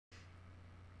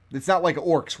It's not like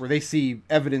orcs where they see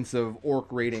evidence of orc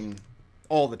raiding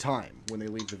all the time when they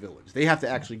leave the village. They have to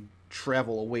actually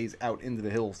travel a ways out into the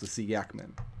hills to see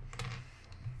yakmen.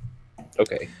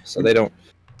 Okay, so they don't...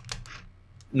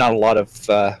 Not a lot of...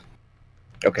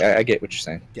 Okay, I get what you're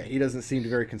saying. Yeah, he doesn't seem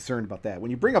very concerned about that.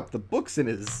 When you bring up the books in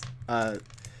his...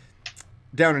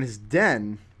 down in his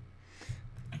den,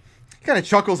 he kind of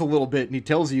chuckles a little bit, and he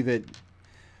tells you that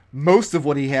most of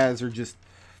what he has are just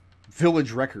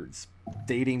village records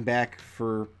dating back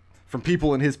from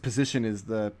people in his position as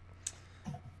the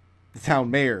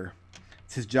town mayor.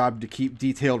 It's his job to keep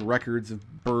detailed records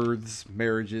of births,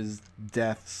 marriages,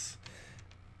 deaths,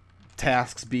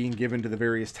 tasks being given to the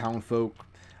various townfolk,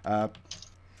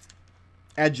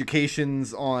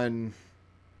 educations on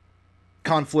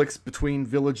conflicts between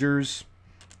villagers,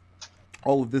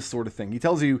 all of this sort of thing. He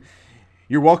tells you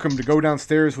you're welcome to go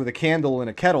downstairs with a candle and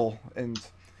a kettle and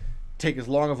take as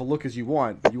long of a look as you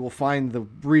want, but you will find the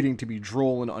reading to be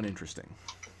droll and uninteresting.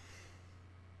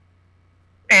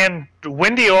 And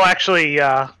Wendy will actually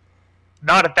nod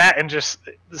at that and just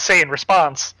say in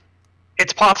response,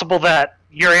 it's possible that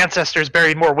your ancestors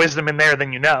buried more wisdom in there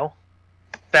than you know.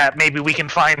 That maybe we can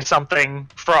find something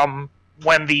from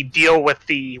when the deal with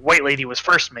the White Lady was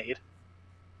first made.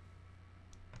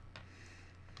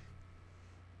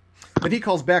 Then he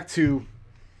calls back to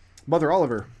Mother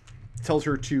Oliver, tells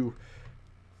her to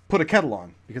put a kettle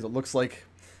on, because it looks like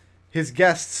his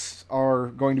guests are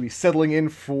going to be settling in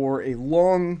for a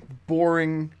long,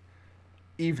 boring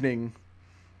evening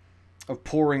of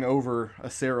poring over a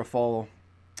Serafal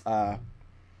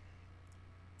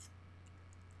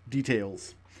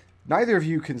details. Neither of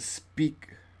you can speak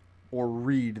or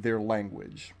read their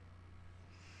language.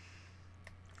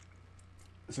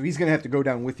 So he's going to have to go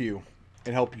down with you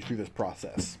and help you through this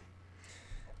process.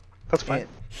 That's fine. And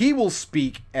he will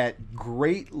speak at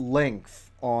great length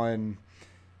on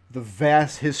the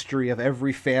vast history of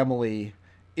every family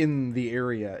in the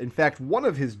area. In fact, one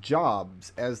of his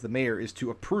jobs as the mayor is to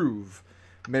approve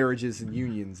marriages and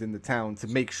unions in the town to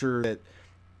make sure that,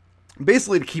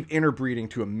 basically, to keep interbreeding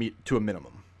to a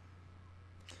minimum.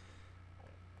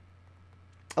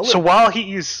 So while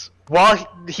he's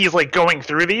like going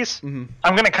through these, I'm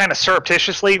gonna kind of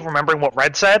surreptitiously, remembering what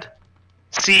Red said,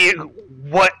 see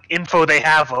what info they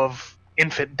have of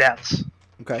infant deaths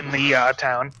in the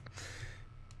town.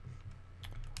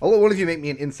 I'll let one of you make me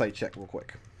an insight check real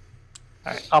quick.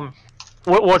 All right.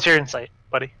 What's your insight,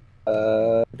 buddy?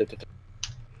 +3.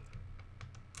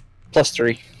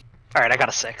 All right, I got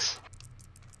a 6.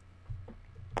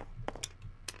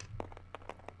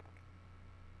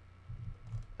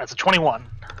 That's a 21.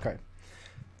 Okay.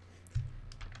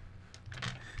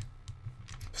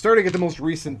 Starting at the most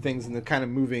recent things and then kind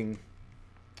of moving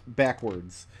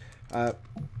backwards. The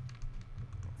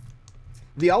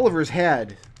Olivers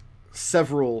had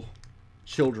several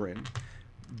children,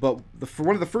 but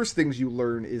one of the first things you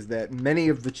learn is that many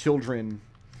of the children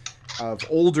of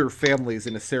older families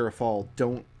in a Serafal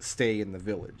don't stay in the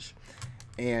village.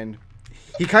 And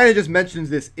he kind of just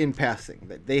mentions this in passing,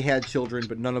 that they had children,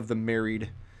 but none of them married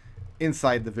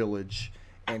inside the village,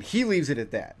 and he leaves it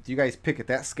at that. Do you guys pick at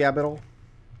that scab at all?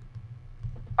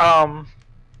 I'm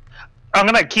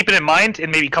gonna keep it in mind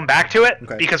and maybe come back to it,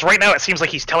 because right now it seems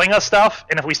like he's telling us stuff,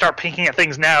 and if we start picking at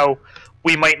things now,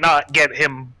 we might not get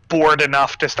him bored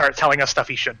enough to start telling us stuff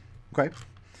he should. Okay.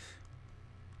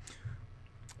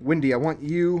 Wendy, I want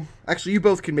you... Actually, you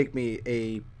both can make me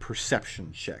a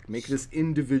perception check. Make this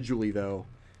individually, though,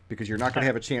 because you're not going to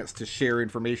have a chance to share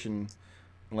information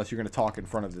unless you're going to talk in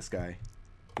front of this guy.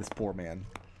 This poor man.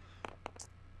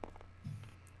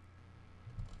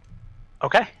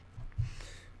 Okay.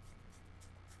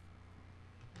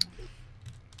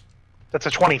 That's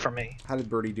a 20 for me. How did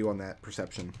Birdie do on that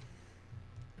perception?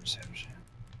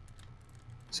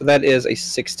 So that is a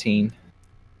 16.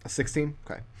 A 16?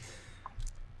 Okay.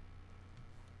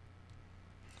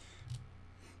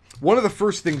 One of the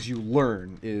first things you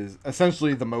learn is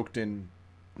essentially the Moakton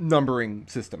numbering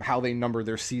system, how they number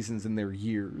their seasons and their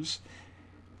years.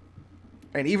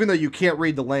 And even though you can't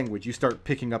read the language, you start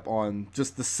picking up on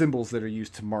just the symbols that are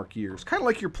used to mark years. Kind of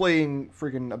like you're playing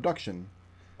friggin' Abduction.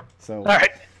 So, all right.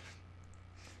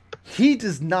 He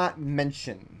does not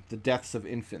mention the deaths of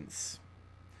infants.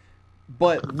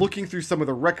 But looking through some of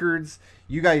the records,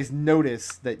 you guys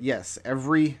notice that, yes,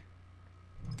 just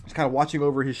kind of watching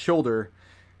over his shoulder,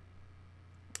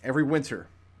 every winter,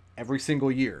 every single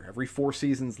year, every 4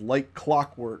 seasons, like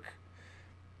clockwork,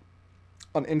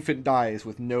 an infant dies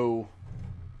with no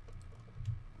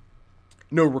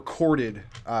recorded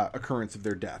occurrence of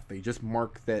their death. They just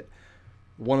mark that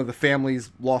one of the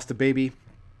families lost a baby.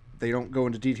 They don't go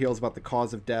into details about the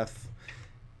cause of death.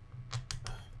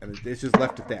 And it's just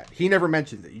left at that. He never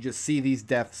mentions it. You just see these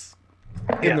deaths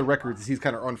in the records as he's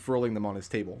kind of unfurling them on his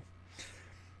table.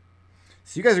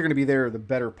 So you guys are going to be there the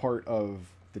better part of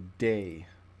the day,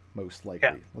 most likely.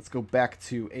 Yeah. Let's go back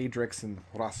to Adrex and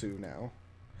Raazu now.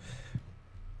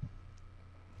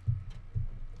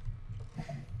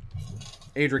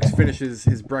 Adrex finishes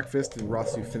his breakfast and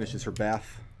Raazu finishes her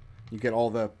bath. You get all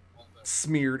the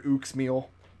smeared ooks meal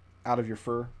out of your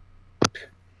fur.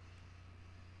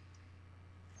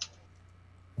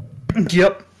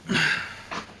 Yep.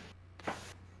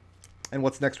 And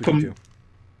what's next we can do?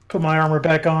 Put my armor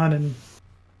back on and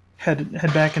head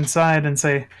back inside and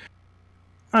say,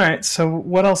 all right, so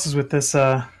what else is with this?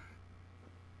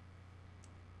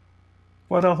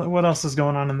 What else is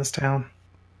going on in this town?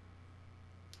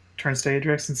 Turns to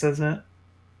Adrex and says that.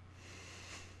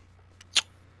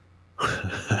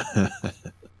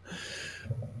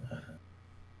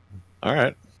 All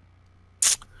right.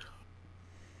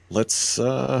 Let's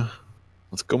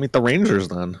go meet the Rangers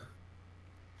then.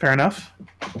 Fair enough.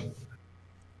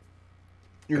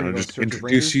 You're Gonna gonna go just search the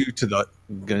introduce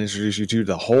Rangers? you to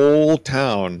the whole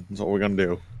town. That's what we're gonna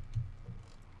do.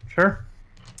 Sure.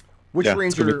 Which Yeah,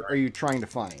 it's gonna ranger are you trying to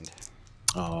find?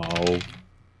 Oh,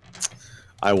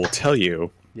 I will tell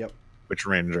you Yep, which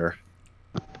ranger.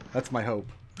 that's my hope.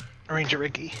 Ranger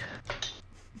Ricky.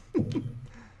 The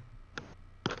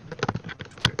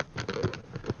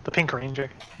Pink Ranger.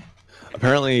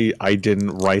 Apparently, I didn't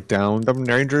write down the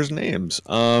rangers' names.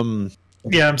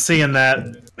 Yeah, I'm seeing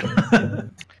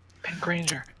that. Pink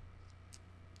Ranger.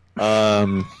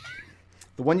 The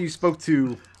one you spoke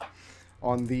to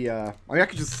on the... I mean, I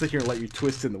could just sit here and let you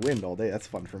twist in the wind all day. That's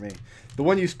fun for me. The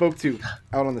one you spoke to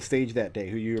out on the stage that day,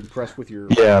 who you impressed with your...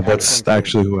 Yeah, that's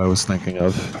actually who I was thinking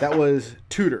of. That was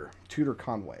Tudor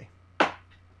Conway.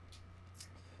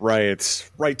 Right,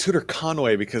 Tudor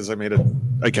Conway, because I made it.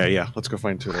 Okay, yeah, let's go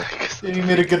find Tudor. You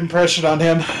made a good impression on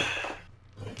him.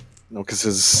 No, because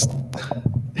his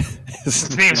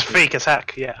His name's fake as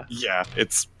heck, yeah. Yeah,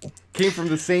 it's Came from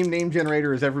the same name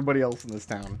generator as everybody else in this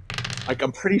town. like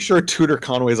I'm pretty sure Tudor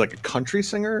Conway is like a country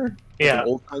singer. Yeah. An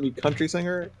old timey country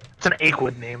singer. It's an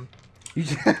Akewood name. You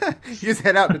just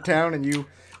head out into town and you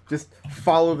just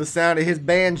follow the sound of his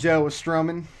banjo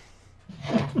strumming.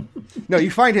 No,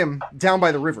 you find him down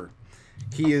by the river.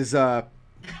 He is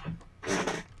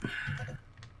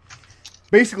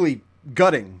basically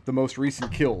gutting the most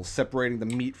recent kills, separating the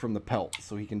meat from the pelt,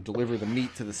 so he can deliver the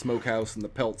meat to the smokehouse and the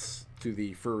pelts to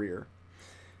the furrier.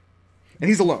 And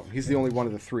he's alone. He's the only one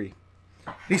of the three.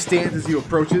 He stands as you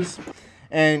approaches,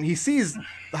 and he sees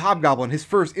the hobgoblin. His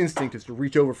first instinct is to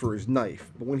reach over for his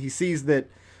knife, but when he sees that,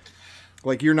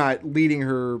 like, you're not leading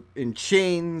her in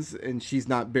chains and she's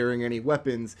not bearing any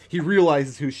weapons, he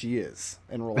realizes who she is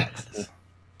and relaxes.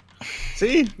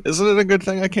 See, isn't it a good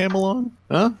thing I came along?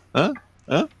 Huh?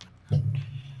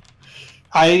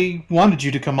 I wanted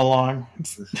you to come along.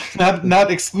 It's not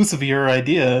exclusively your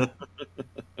idea.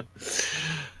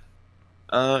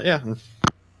 Yeah.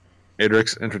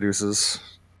 Adrex introduces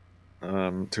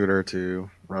Tudor to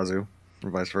Raazu,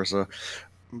 and vice versa.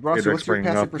 Raazu, Adrex what's your bringing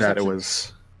passive up that it perception?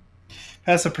 was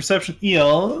Passive perception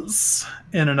is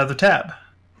in another tab.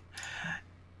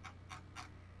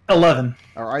 11.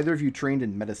 Are either of you trained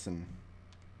in medicine?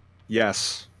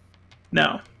 yes.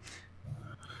 No.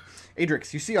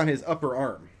 Adrex, you see on his upper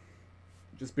arm,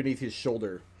 just beneath his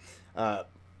shoulder,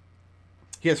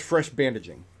 he has fresh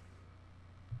bandaging.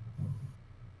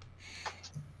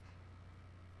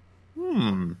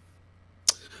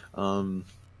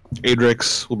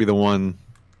 Adrex will be the one.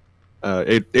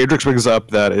 Adrex brings up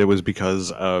that it was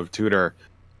because of Tudor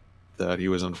that he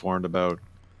was informed about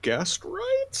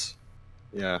gastrites.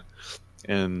 Yeah,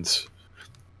 and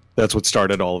that's what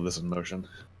started all of this in motion.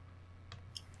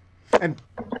 And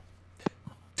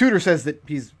Tudor says that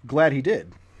he's glad he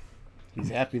did. He's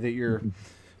happy that your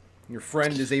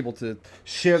friend is able to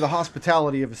share the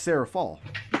hospitality of a Sarah Fall.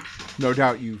 No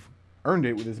doubt you've earned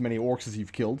it with as many orcs as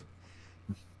you've killed.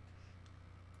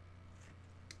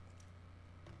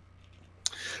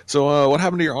 So, what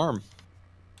happened to your arm?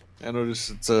 I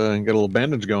noticed it's got a little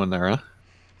bandage going there, huh?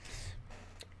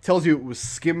 Tells you it was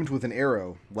skimmed with an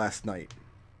arrow last night.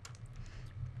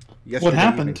 What Yesterday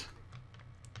happened?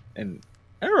 evening. An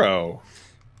arrow,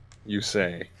 you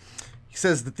say? He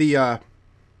says that the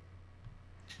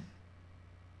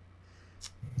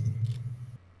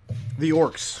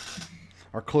orcs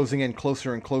are closing in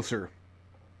closer and closer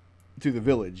to the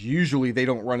village. Usually they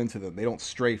don't run into them. They don't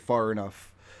stray far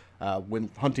enough when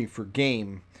hunting for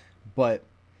game. But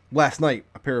last night,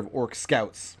 a pair of orc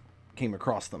scouts came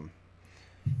across them.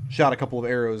 Shot a couple of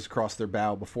arrows across their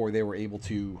bow before they were able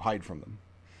to hide from them.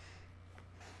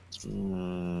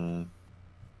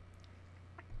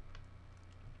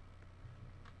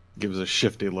 Gives a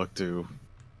shifty look to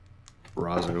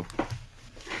Raazu.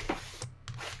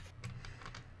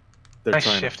 They're Nice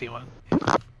trying to- shifty one.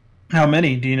 How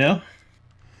many? Do you know?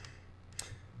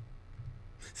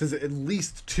 Says at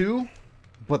least 2,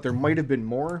 but there might have been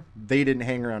more. They didn't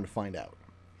hang around to find out.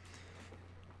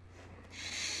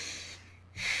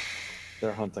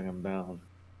 They're hunting him down.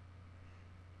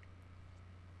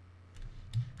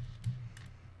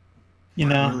 You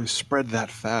know? Really spread that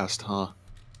fast, huh?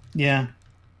 Yeah.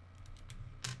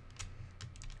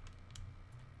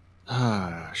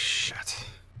 Ah, shit.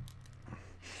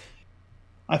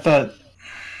 I thought.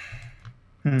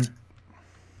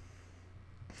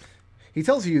 He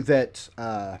tells you that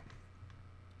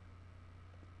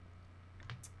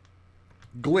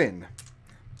Glyn,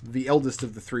 the eldest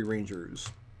of the 3 rangers,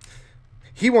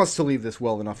 he wants to leave this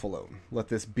well enough alone. Let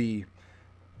this be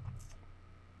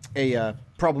a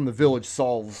problem the village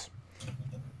solves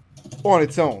on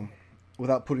its own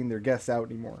without putting their guests out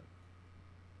anymore.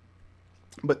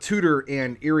 But Tudor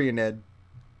and Irianed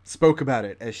spoke about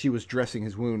it as she was dressing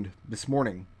his wound this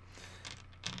morning.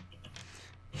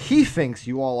 He thinks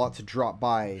you all ought to drop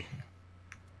by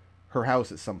her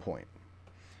house at some point.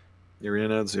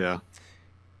 Irianed's, yeah.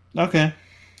 Okay.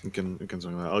 You can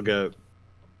swing that.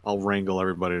 I'll wrangle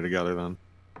everybody together then.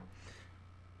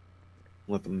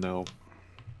 Let them know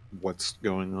what's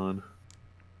going on.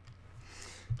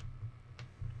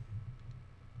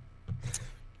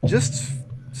 Just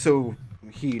so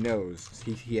he knows,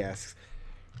 he asks,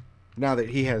 now that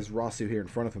he has Raazu here in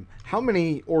front of him, how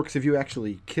many orcs have you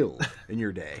actually killed in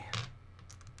your day?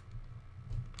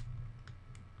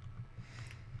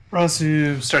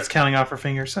 Raazu starts counting off her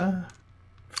fingers.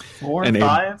 4, And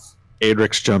 5?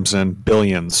 Adrex jumps in.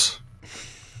 Billions.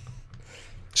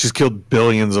 She's killed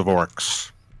billions of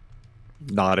orcs.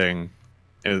 Nodding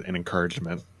in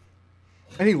encouragement.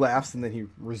 And he laughs, and then he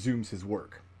resumes his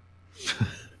work.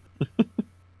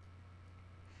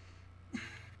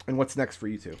 And what's next for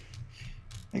you two?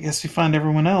 I guess we find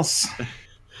everyone else.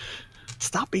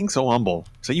 Stop being so humble.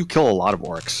 So you kill a lot of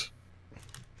orcs.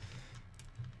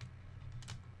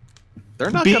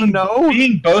 They're not gonna know.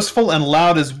 Being boastful and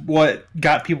loud is what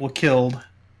got people killed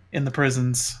in the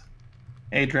prisons.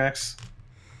 Adrex.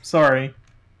 Sorry.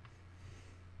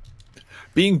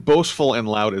 Being boastful and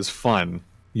loud is fun.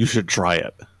 You should try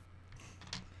it.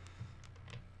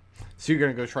 So you're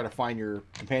going to go try to find your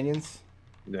companions?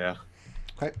 Yeah.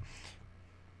 Okay.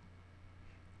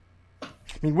 I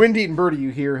mean, Wendy and Birdie, you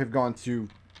hear, have gone to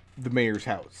the mayor's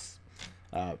house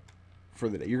for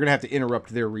the day. You're going to have to interrupt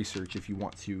their research if you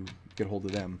want to get hold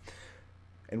of them.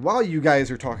 And while you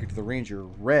guys are talking to the ranger,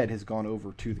 Red has gone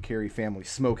over to the Carey family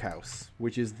smokehouse,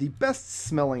 which is the best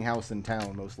smelling house in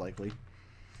town, most likely.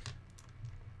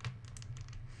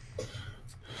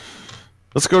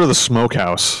 Let's go to the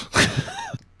smokehouse.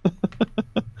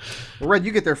 Well, Red,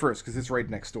 you get there first, because it's right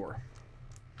next door.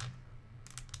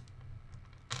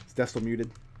 Is Destil muted?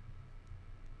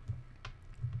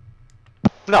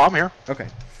 No, I'm here. Okay.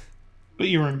 But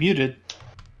you were muted.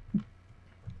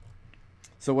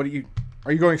 So what are you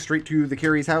going straight to the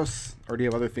Carey's house, or do you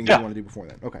have other things Yeah. you want to do before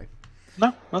then? Okay.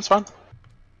 No, that's fine.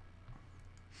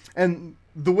 And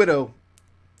the widow,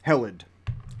 Helid,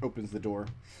 opens the door.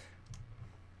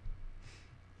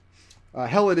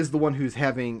 Helid is the one who's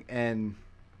having a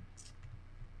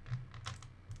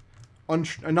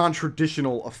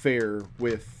non-traditional affair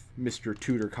with Mr.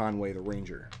 Tudor Conway, the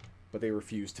ranger. But they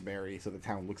refuse to marry, so the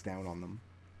town looks down on them.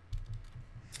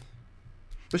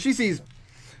 But she sees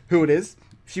who it is.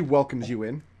 She welcomes you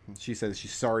in. She says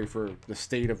she's sorry for the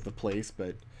state of the place,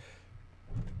 but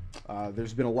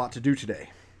there's been a lot to do today.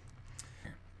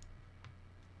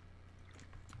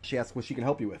 She asks what she can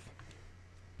help you with.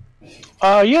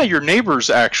 Yeah, your neighbors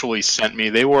actually sent me.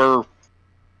 They were...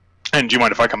 And do you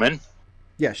mind if I come in?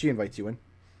 Yeah, she invites you in.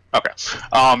 Okay.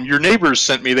 Your neighbors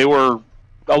sent me. They were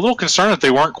a little concerned that they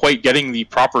weren't quite getting the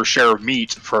proper share of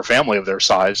meat for a family of their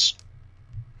size.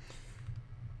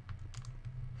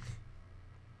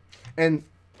 And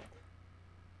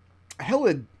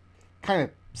Helid kind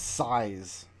of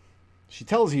sighs. She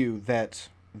tells you that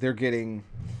they're getting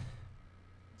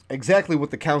exactly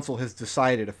what the council has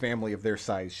decided a family of their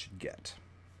size should get.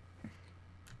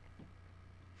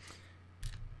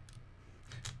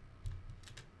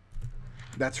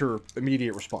 That's her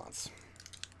immediate response.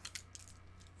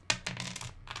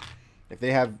 If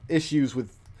they have issues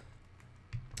with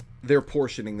their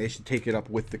portioning, they should take it up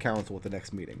with the council at the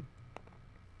next meeting.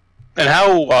 And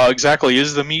how exactly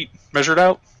is the meat measured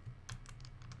out?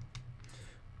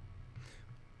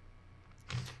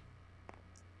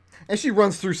 And she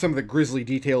runs through some of the grisly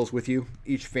details with you.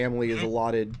 Each family is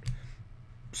allotted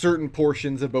certain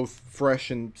portions of both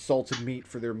fresh and salted meat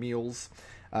for their meals,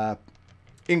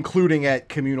 including at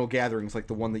communal gatherings like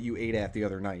the one that you ate at the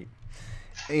other night.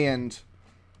 And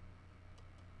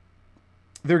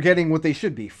they're getting what they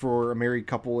should be for a married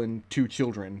couple and 2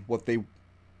 children.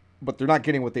 But they're not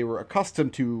getting what they were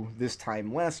accustomed to this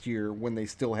time last year when they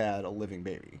still had a living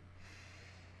baby.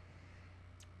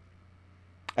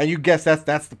 And you guess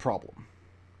that's the problem.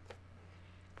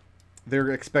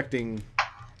 They're expecting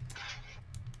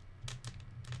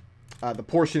the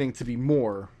portioning to be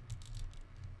more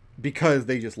because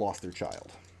they just lost their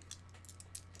child.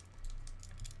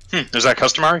 Is that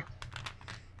customary?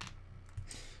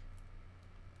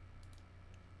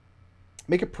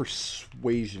 Make a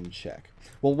persuasion check.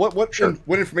 Well, what Sure.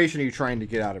 what information are you trying to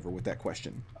get out of her with that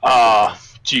question?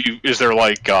 Is there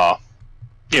like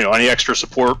any extra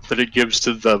support that it gives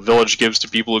to the village gives to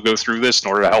people who go through this in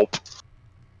order to help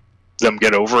them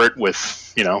get over it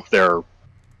with their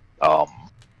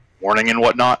warning and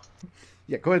whatnot?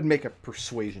 Yeah, go ahead and make a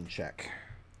persuasion check.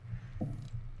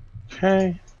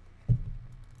 Okay.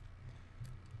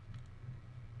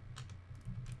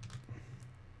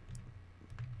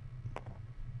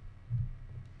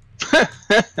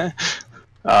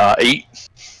 Eight.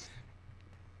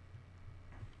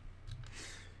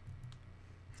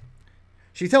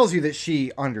 She tells you that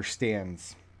she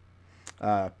understands.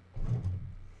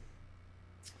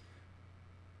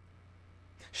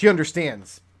 She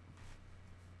understands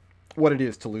what it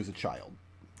is to lose a child.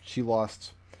 She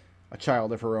lost a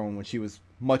child of her own when she was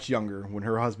much younger, when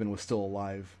her husband was still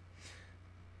alive.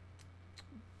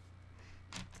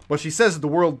 But she says that the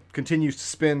world continues to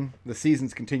spin, the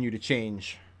seasons continue to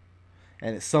change,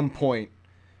 and at some point,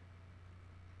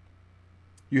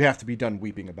 you have to be done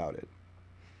weeping about it.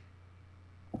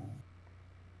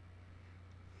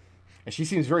 And she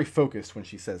seems very focused when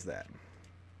she says that.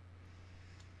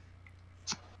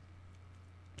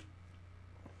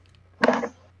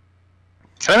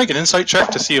 Can I make an insight check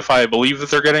to see if I believe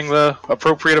that they're getting the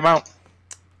appropriate amount?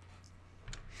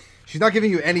 She's not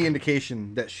giving you any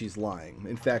indication that she's lying.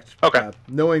 In fact, Okay.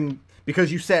 Knowing,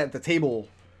 because you sat at the table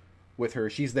with her,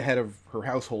 she's the head of her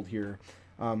household here.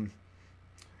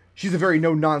 She's a very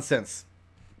no-nonsense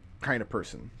kind of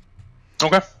person.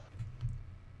 Okay.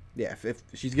 Yeah, if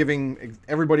she's giving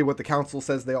everybody what the council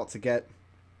says they ought to get.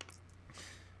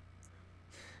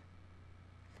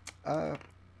 And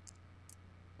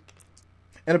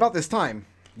about this time,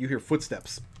 you hear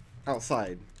footsteps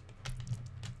outside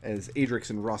as Adrex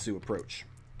and Raazu approach.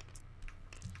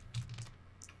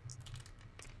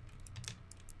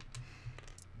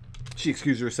 She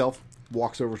excuses herself,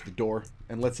 walks over to the door,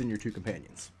 and lets in your 2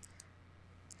 companions.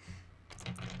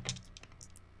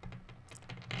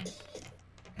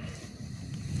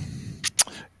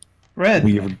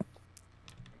 Red.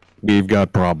 We've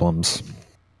got problems.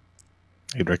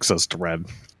 Adrex says to Red.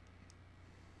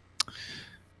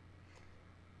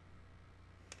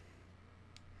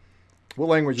 What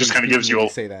language Just are you kinda gives speaking you when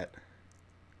a- say that?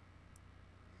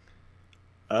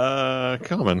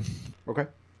 Common. Okay.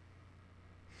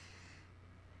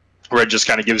 Red just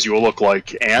kind of gives you a look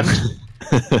like, and?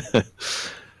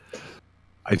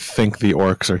 I think the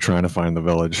orcs are trying to find the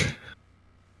village.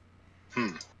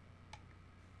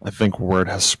 I think word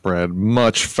has spread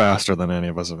much faster than any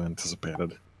of us have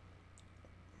anticipated.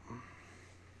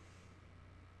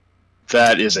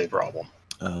 That is a problem.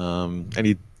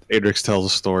 Adrex tells a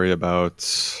story about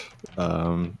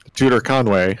Tudor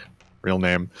Conway, real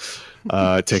name,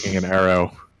 taking an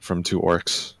arrow from 2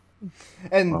 orcs.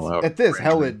 And Well, at this,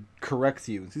 Helid corrects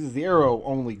you. He says the arrow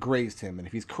only grazed him, and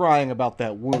if he's crying about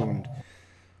that wound,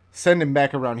 send him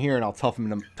back around here and I'll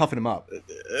toughen him up.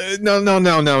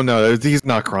 No. He's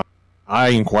not crying. I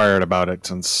inquired about it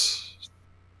since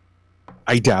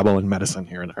I dabble in medicine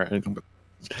here and there.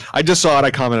 I just saw it,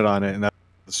 I commented on it, and that's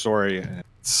the story. And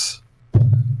it's,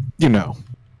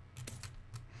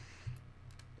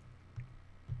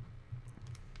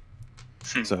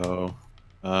 So,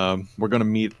 we're going to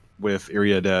meet with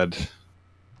Iria Dead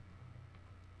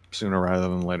sooner rather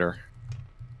than later.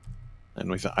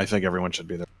 And I think everyone should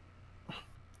be there.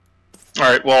 All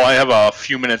right. Well, I have a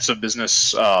few minutes of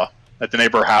business at the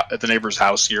neighbor's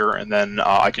house here, and then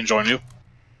I can join you.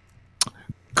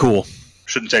 Cool.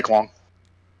 Shouldn't take long.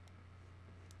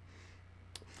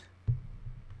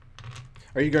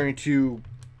 Are you going to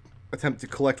attempt to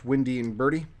collect Windy and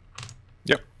Birdie?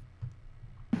 Yep.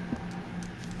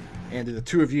 And do the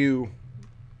 2 of you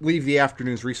leave the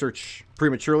afternoon's research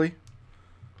prematurely?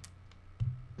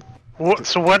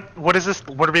 So what is this?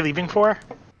 What are we leaving for?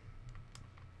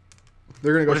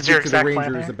 They're going to go What is your speak to the exact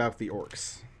plan rangers here? about the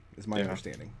orcs, is my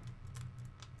understanding.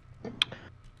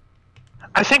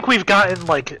 I think we've gotten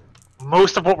like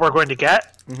most of what we're going to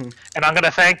get, and I'm going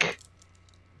to thank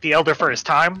the Elder for his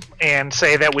time and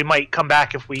say that we might come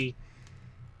back if we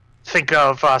think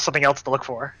of something else to look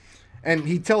for. And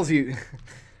he tells you,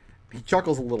 he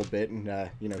chuckles a little bit, and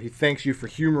he thanks you for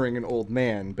humoring an old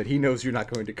man, but he knows you're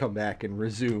not going to come back and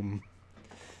resume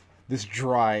this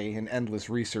dry and endless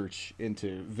research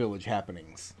into village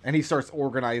happenings. And he starts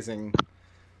organizing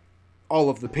all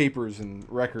of the papers and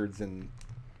records and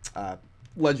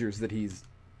ledgers that he's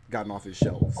gotten off his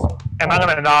shelves. And I'm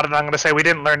going to nod and I'm going to say we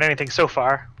didn't learn anything so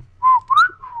far.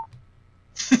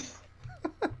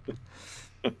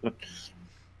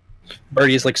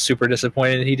 Birdie is like super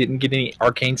disappointed he didn't get any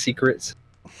arcane secrets.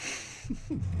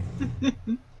 The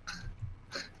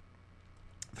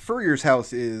Furrier's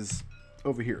house is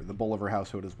over here. The Bolivar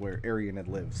household is where Arianed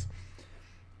lives.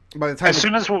 By the time as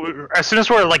soon as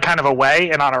we're like kind of away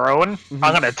and on our own,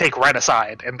 I'm gonna take Red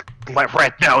aside and let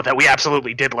Red know that we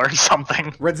absolutely did learn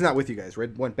something. Red's not with you guys.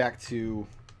 Red went back to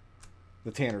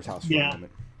the Tanner's house for a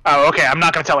moment. Oh, okay. I'm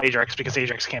not gonna tell Adrex because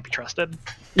Adrex can't be trusted.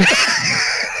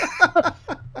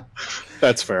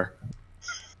 That's fair.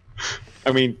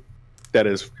 I mean, that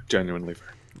is genuinely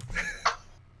fair.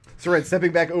 So Red,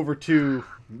 stepping back over to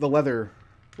the leather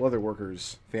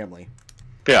workers' family.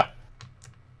 Yeah.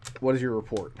 What is your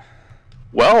report?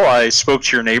 Well, I spoke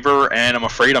to your neighbor, and I'm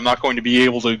afraid I'm not going to be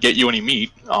able to get you any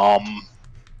meat.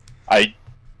 I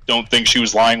don't think she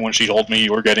was lying when she told me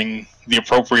you were getting the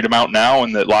appropriate amount now,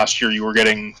 and that last year you were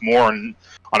getting more on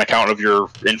account of your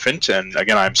infant. And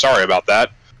again, I'm sorry about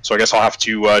that. So I guess I'll have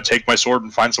to take my sword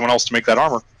and find someone else to make that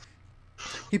armor.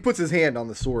 He puts his hand on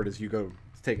the sword as you go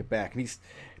to take it back, and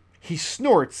he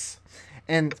snorts,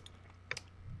 and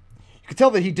you could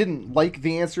tell that he didn't like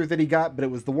the answer that he got, but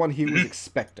it was the one he was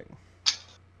expecting.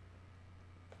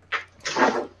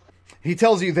 He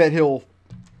tells you that he'll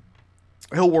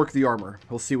work the armor.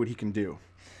 He'll see what he can do.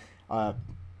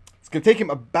 It's going to take him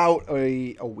about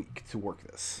a week to work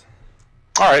this.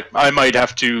 All right, I might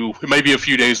have to. It might be a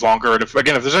few days longer. And if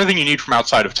there's anything you need from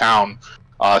outside of town,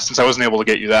 since I wasn't able to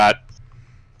get you that,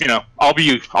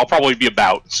 I'll probably be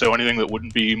about. So anything that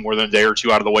wouldn't be more than a day or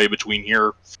two out of the way between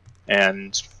here,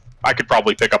 and I could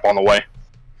probably pick up on the way.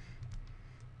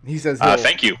 He says he'll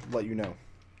thank you. let you know.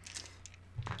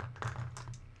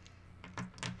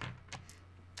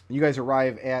 You guys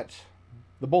arrive at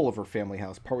the Bolivar family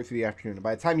house partway through the afternoon. And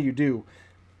by the time you do,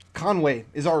 Conway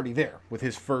is already there with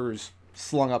his furs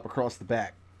slung up across the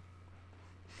back.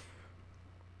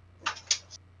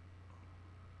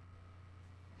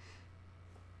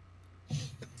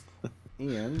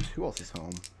 And who else is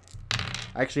home?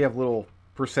 I actually have little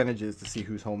percentages to see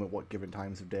who's home at what given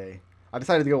times of day. I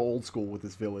decided to go old school with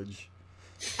this village.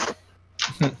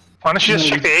 Why don't you just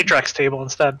check the Adrex table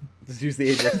instead? Just use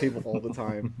the Adrex table all the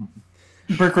time.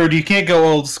 Brick Road, you can't go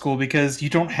old school because you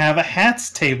don't have a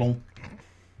hats table.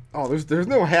 Oh, there's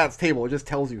no hats table. It just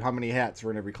tells you how many hats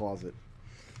are in every closet.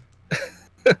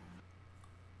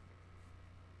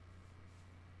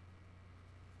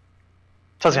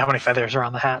 Tells you how many feathers are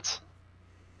on the hats.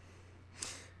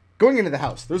 Going into the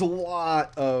house, there's a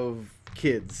lot of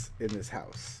kids in this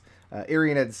house.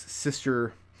 Arianed's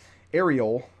sister,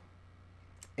 Ariel,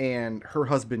 and her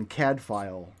husband,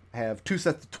 Cadfile, have two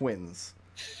sets of twins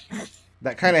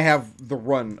that kind of have the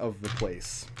run of the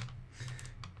place.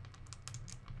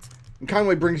 And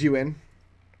Conway brings you in,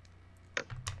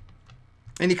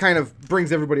 and he kind of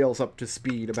brings everybody else up to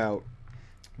speed about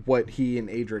what he and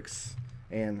Adrex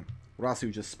and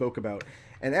Raazu just spoke about.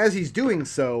 And as he's doing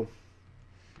so,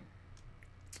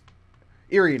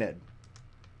 Arianed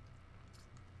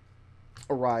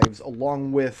arrives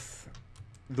along with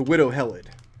the widow Helid.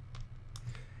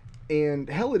 And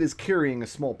Helid is carrying a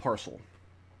small parcel.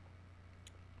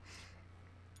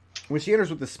 When she enters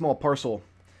with this small parcel,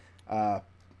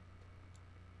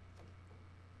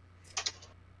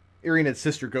 Arianed's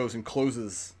sister goes and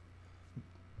closes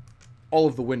all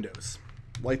of the windows,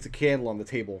 lights a candle on the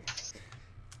table,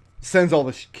 sends all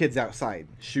the kids outside,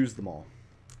 shoos them all.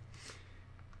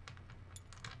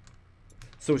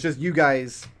 So it's just you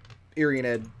guys,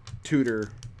 Arianed,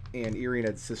 Tudor, and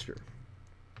Arianed's sister.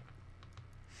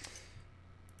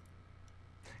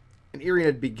 And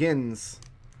Arianed begins...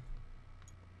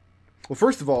 Well,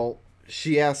 first of all,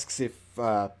 she asks if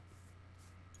the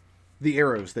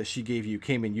arrows that she gave you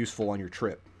came in useful on your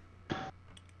trip.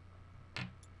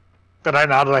 But I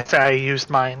nodded. I say I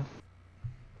used mine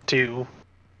to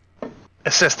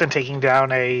assist in taking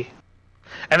down a...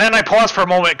 And then I pause for a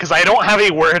moment because I don't have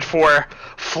a word for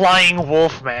flying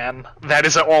wolf man that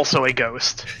is also a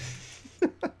ghost.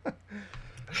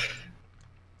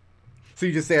 So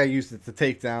you just say I used it to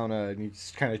take down, and you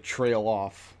just kind of trail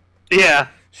off. Yeah.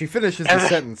 She finishes the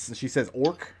sentence, and she says,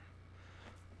 "Orc."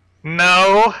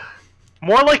 No.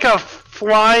 More like a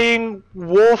flying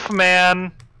wolf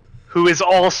man who is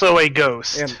also a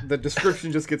ghost. And the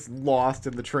description just gets lost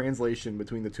in the translation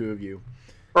between the two of you.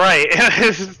 Right.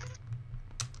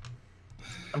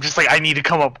 I'm just like, I need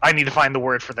to find the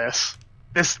word for this.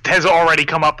 This has already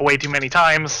come up way too many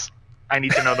times. I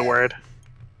need to know the word.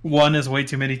 One is way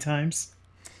too many times.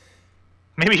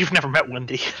 Maybe you've never met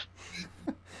Wendy.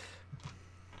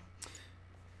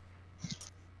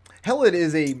 Helen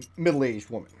is a middle-aged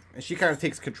woman, and she kind of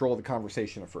takes control of the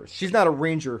conversation at first. She's not a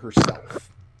ranger herself,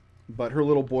 but her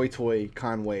little boy toy,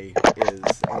 Conway, is.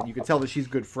 And you can tell that she's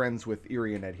good friends with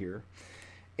Irionet here.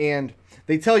 And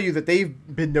they tell you that they've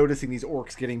been noticing these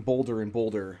orcs getting bolder and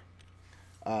bolder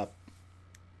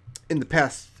in the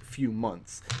past few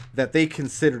months. That they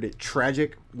considered it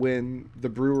tragic when the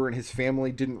brewer and his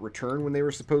family didn't return when they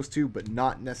were supposed to, but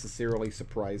not necessarily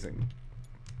surprising.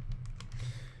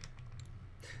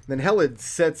 Then Helen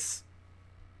sets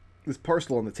this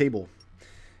parcel on the table,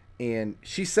 and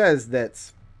she says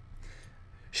that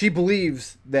she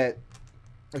believes that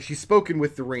she's spoken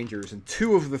with the Rangers, and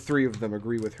 2 of the 3 of them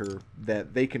agree with her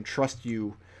that they can trust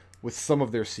you with some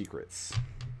of their secrets.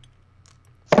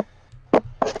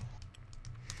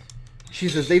 She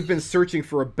says they've been searching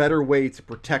for a better way to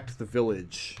protect the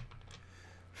village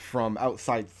from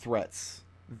outside threats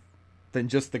than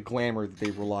just the glamour that they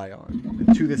rely on.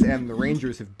 And to this end, the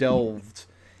Rangers have delved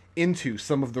into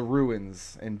some of the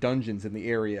ruins and dungeons in the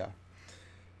area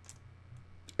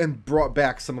and brought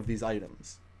back some of these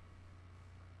items.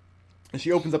 And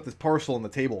she opens up this parcel on the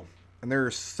table, and there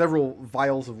are several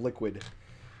vials of liquid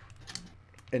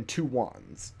and 2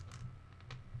 wands.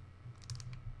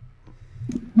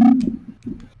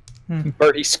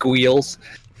 Birdie squeals.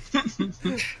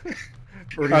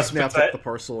 Birdie snaps up the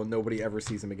parcel, and nobody ever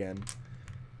sees him again.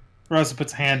 Raazu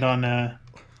puts a hand on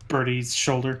Birdie's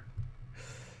shoulder.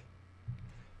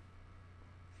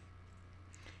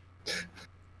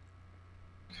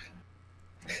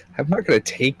 I'm not going to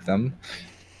take them.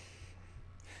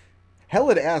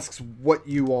 Helen asks what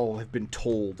you all have been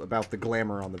told about the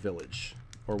glamour on the village,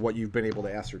 or what you've been able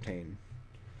to ascertain.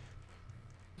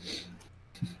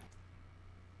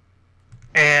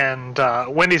 And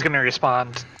Wendy's going to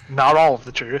respond, not all of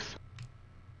the truth.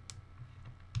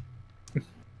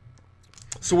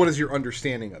 So what is your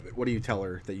understanding of it? What do you tell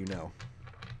her that you know?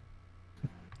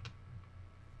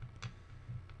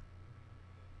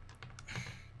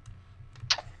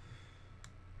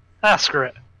 Screw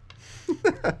it.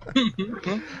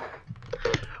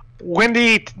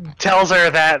 Wendy tells her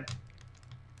that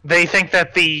they think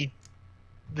that the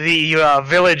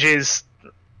village is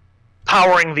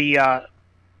powering the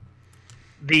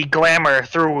glamour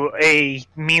through a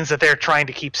means that they're trying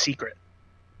to keep secret.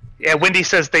 Yeah, Wendy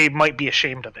says they might be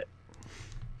ashamed of it.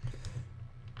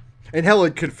 And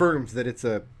Helen confirms that it's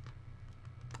a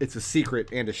secret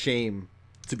and a shame,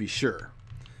 to be sure.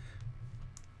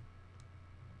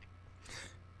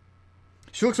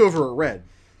 She looks over at Red.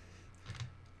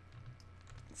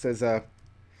 It says,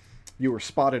 you were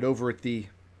spotted over at you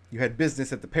had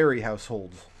business at the Perry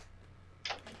household.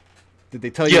 Did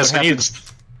they tell you what happened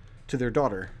to their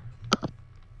daughter?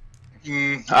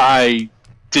 I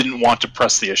didn't want to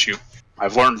press the issue.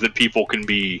 I've learned that people can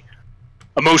be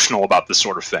emotional about this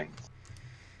sort of thing.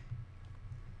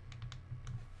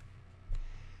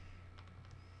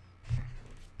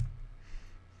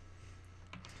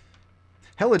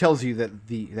 Helen tells you that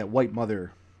that White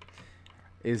Mother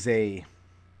is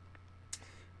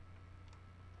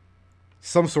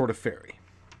some sort of fairy.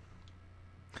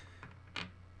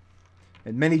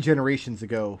 And many generations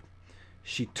ago,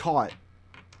 she taught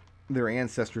their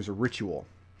ancestors a ritual.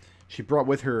 She brought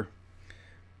with her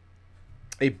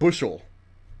a bushel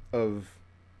of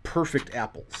perfect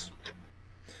apples.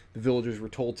 The villagers were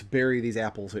told to bury these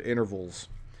apples at intervals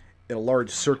in a large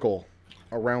circle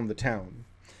around the town.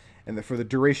 And that for the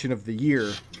duration of the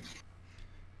year,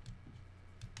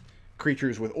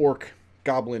 creatures with orc,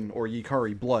 goblin, or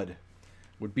Yikari blood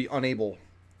would be unable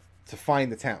to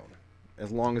find the town,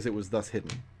 as long as it was thus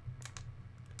hidden.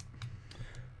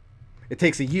 It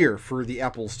takes a year for the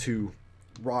apples to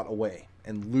rot away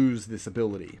and lose this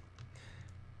ability.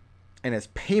 And as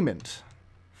payment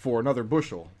for another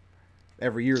bushel,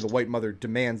 every year the White Mother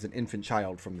demands an infant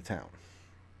child from the town.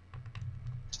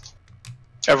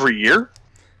 Every year?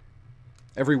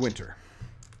 Every winter.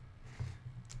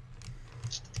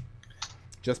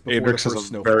 Just before Adrex the has first a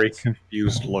snow very falls.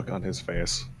 confused look on his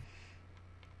face.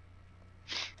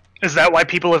 Is that why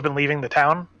people have been leaving the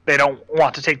town? They don't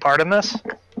want to take part in this?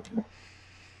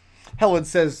 Helen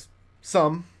says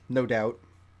some, no doubt.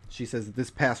 She says that this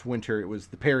past winter it was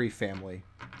the Perry family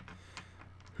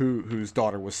whose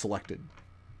daughter was selected.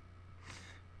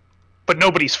 But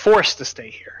nobody's forced to stay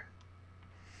here.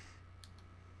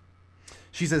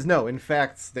 She says no. In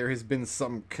fact, there has been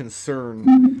some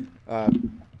concern,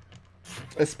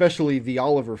 especially the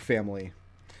Oliver family.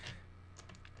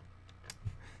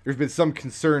 There's been some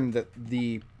concern that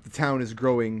the town is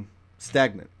growing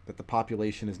stagnant, that the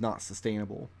population is not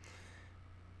sustainable.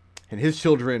 And his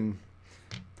children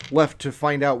left to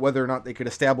find out whether or not they could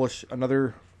establish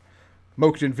another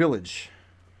Moakton village.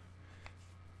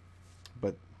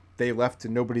 But they left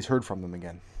and nobody's heard from them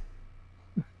again.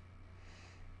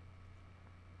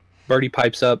 Birdie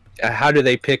pipes up. How do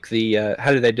they pick the?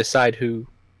 How do they decide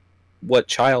what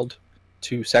child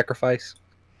to sacrifice?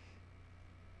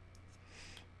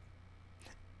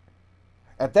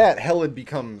 At that, Helen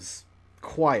becomes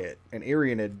quiet, and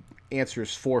Arianid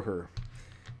answers for her,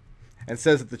 and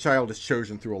says that the child is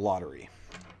chosen through a lottery.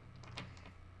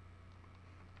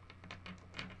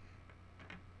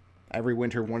 Every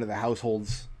winter, one of the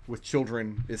households with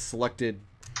children is selected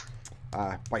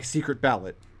by secret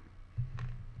ballot,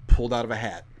 pulled out of a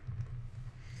hat.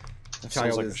 The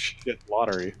Sounds like a shit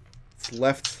lottery. It's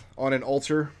left on an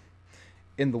altar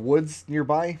in the woods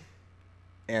nearby,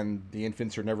 and the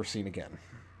infants are never seen again.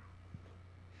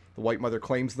 The White Mother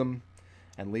claims them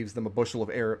and leaves them a bushel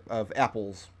of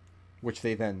apples, which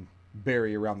they then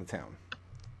bury around the town.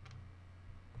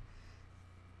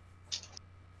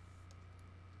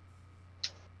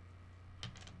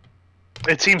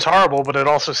 It seems horrible, but it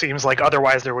also seems like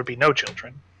otherwise there would be no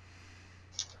children.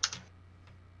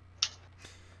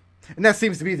 And that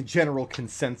seems to be the general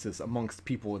consensus amongst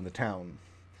people in the town.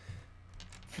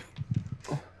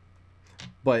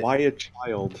 But why a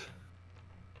child?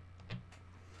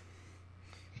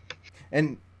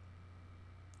 And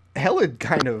Helen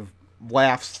kind of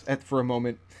laughs for a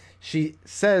moment. She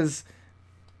says,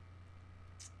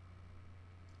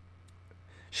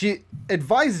 she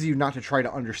advises you not to try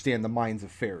to understand the minds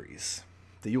of fairies,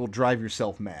 that you will drive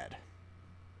yourself mad.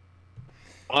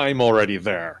 I'm already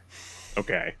there.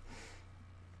 Okay.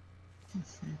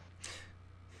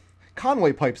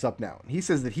 Conway pipes up now. He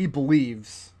says that he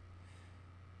believes,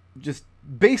 just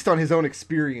based on his own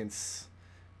experience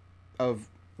of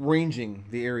ranging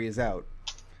the areas out,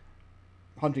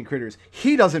 hunting critters,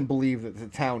 he doesn't believe that the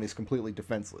town is completely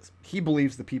defenseless. He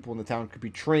believes the people in the town could be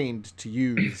trained to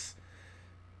use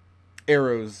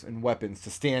arrows and weapons to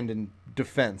stand in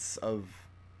defense of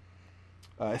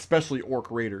especially orc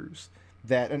raiders,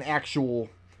 that an actual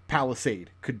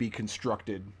palisade could be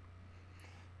constructed.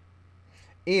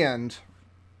 And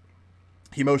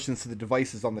he motions to the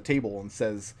devices on the table and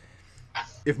says,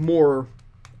 if more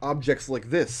objects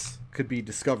like this could be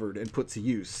discovered and put to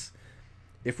use,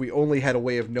 if we only had a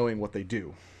way of knowing what they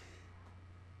do.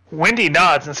 Wendy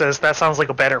nods and says, that sounds like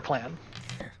a better plan.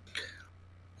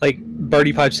 Like,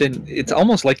 Birdie pipes in, it's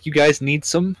almost like you guys need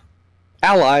some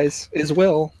allies as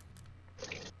well.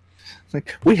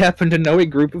 Like, we happen to know a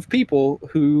group of people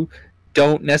who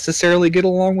don't necessarily get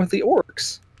along with the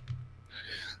orcs.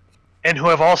 And who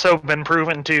have also been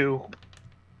proven to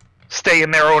stay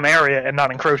in their own area and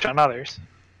not encroach on others.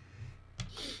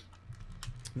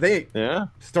 They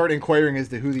start inquiring as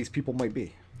to who these people might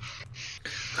be.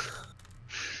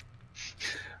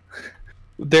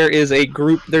 There's a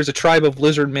tribe of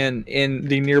lizard men in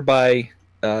the nearby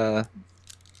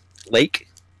lake,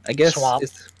 I guess.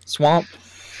 Swamp.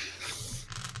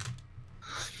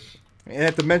 And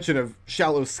at the mention of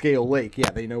Shallow Scale Lake, yeah,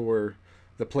 they know where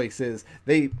the place is.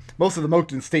 Most of the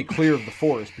Moakton stay clear of the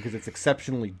forest because it's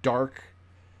exceptionally dark,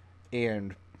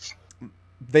 and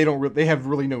they have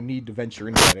really no need to venture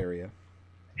into that area.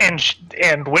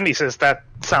 And Wendy says that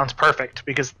sounds perfect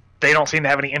because they don't seem to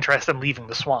have any interest in leaving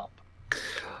the swamp.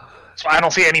 So I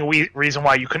don't see any reason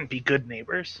why you couldn't be good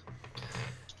neighbors.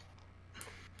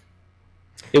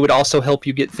 It would also help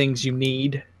you get things you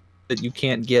need that you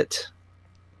can't get.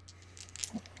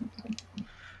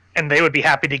 And they would be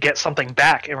happy to get something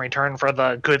back in return for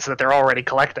the goods that they're already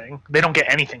collecting. They don't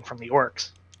get anything from the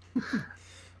orcs.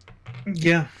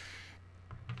 Yeah.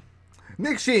 In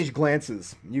the exchange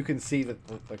glances, you can see that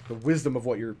the wisdom of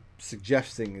what you're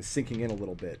suggesting is sinking in a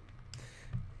little bit.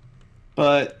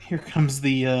 But here comes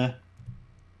the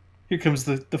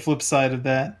flip side of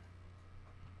that.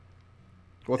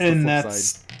 What's the flip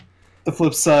side? The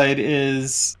flip side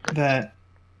is that.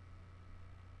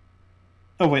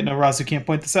 Oh wait, no, Raazu can't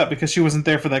point this out because she wasn't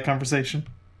there for that conversation.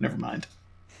 Never mind.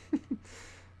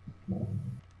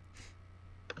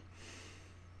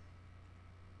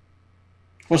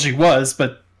 Well, she was,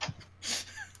 but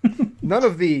None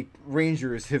of the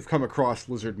rangers have come across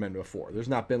lizardmen before. There's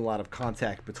not been a lot of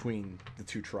contact between the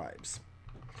two tribes.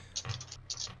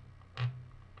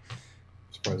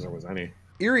 Surprised there was any.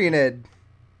 Erie and Ed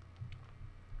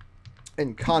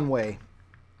and Conway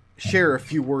share a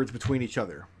few words between each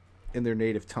other in their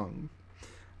native tongue,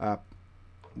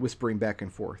 whispering back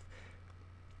and forth.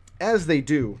 As they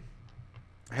do,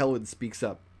 Helid speaks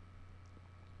up.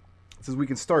 Says, "We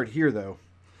can start here, though.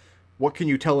 What can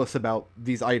you tell us about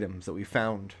these items that we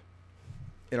found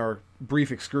in our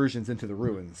brief excursions into the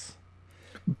ruins?"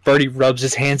 Birdie rubs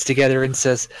his hands together and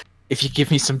says, "If you give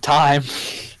me some time,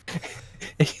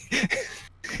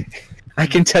 I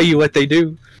can tell you what they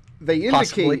do." They indicate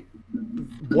Possibly.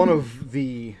 one of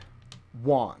the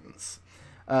wands.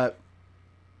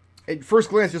 At first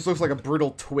glance, it just looks like a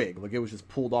brittle twig, like it was just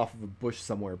pulled off of a bush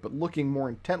somewhere. But looking more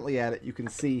intently at it, you can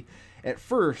see at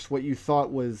first what you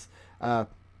thought was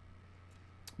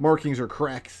markings or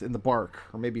cracks in the bark,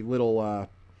 or maybe little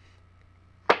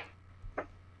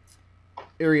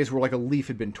areas where like a leaf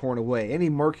had been torn away. Any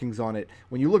markings on it,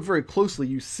 when you look very closely,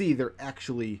 you see they're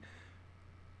actually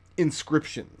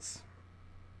inscriptions.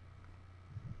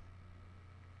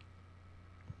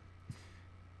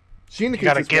 She indicates You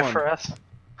got a this gift one. for us?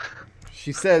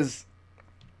 She says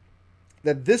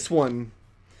that this one,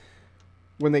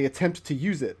 when they attempt to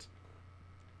use it,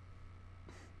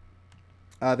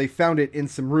 they found it in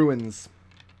some ruins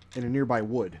in a nearby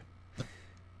wood.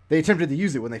 They attempted to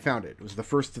use it when they found it. It was the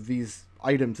first of these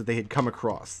items that they had come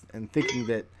across, and thinking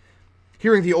that,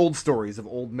 hearing the old stories of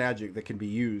old magic that can be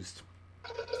used.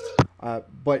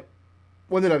 But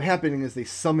what ended up happening is they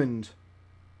summoned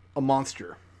a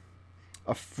monster,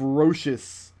 a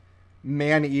ferocious,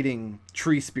 man-eating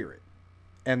tree spirit,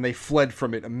 and they fled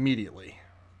from it immediately,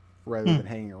 rather than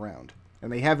hanging around.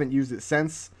 And they haven't used it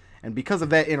since, and because of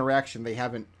that interaction, they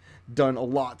haven't done a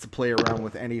lot to play around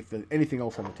with anything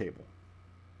else on the table.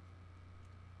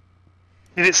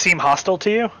 Did it seem hostile to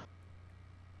you?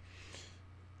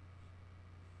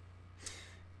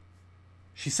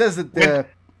 She says that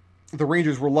the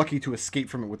Rangers were lucky to escape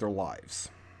from it with their lives.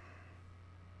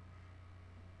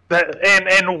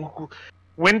 And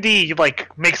Wendy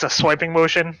makes a swiping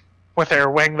motion with her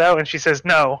wing though, and she says,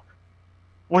 "No.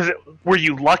 Were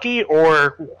you lucky,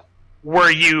 or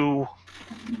were you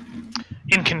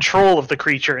in control of the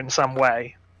creature in some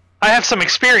way? I have some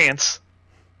experience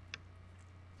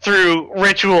through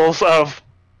rituals of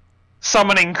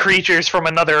summoning creatures from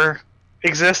another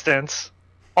existence.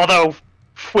 Although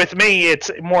with me, it's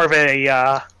more of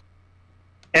an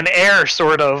air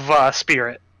sort of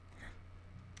spirit."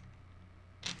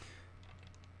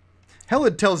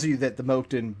 Helid tells you that the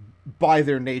Moakden, by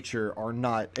their nature, are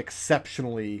not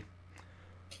exceptionally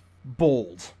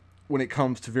bold when it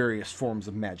comes to various forms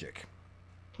of magic.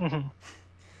 Mm-hmm.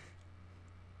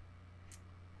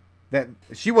 That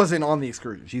she wasn't on the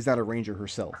excursion. She's not a ranger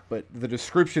herself, but the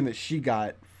description that she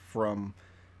got from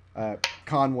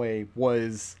Conway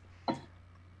was,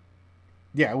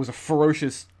 it was a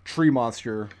ferocious tree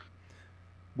monster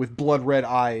with blood-red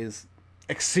eyes,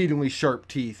 exceedingly sharp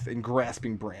teeth, and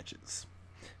grasping branches.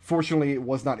 Fortunately, it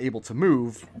was not able to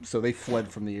move, so they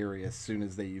fled from the area as soon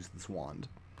as they used this wand.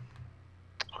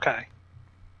 Okay.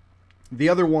 The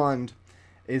other wand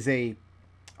is a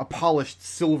polished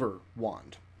silver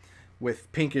wand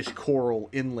with pinkish coral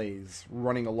inlays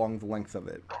running along the length of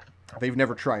it. They've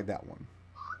never tried that one.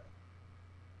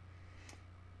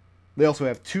 They also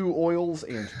have 2 oils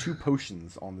and 2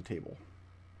 potions on the table.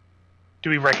 Do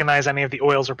we recognize any of the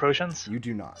oils or potions? You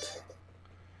do not.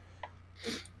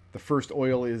 The first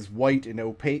oil is white and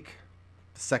opaque.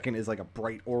 The second is like a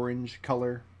bright orange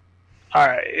color.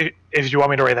 Alright, if you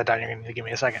want me to write that down, you're going to give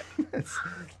me a second.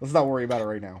 Let's not worry about it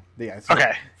right now. Yeah, it's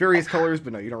Okay. Various colors,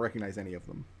 but no, you don't recognize any of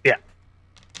them. Yeah.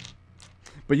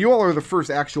 But you all are the first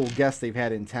actual guests they've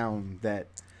had in town that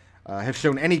have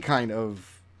shown any kind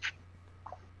of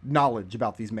knowledge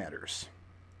about these matters.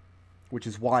 Which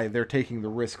is why they're taking the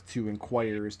risk to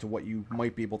inquire as to what you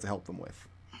might be able to help them with.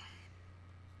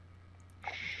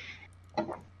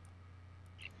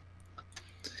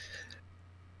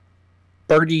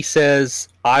 Birdie says,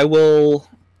 "I will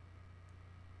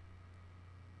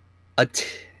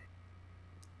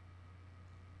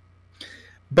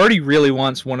Birdie really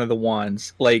wants one of the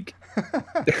wands, and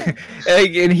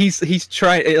he's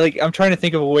trying. I'm trying to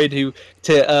think of a way to.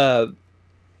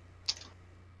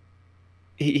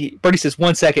 Birdie says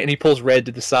 1 second, and he pulls Red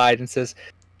to the side and says,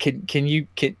 "Can you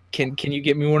get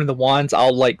me one of the wands?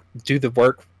 I'll do the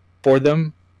work for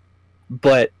them,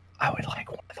 but I would like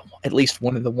at least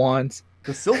one of the wands."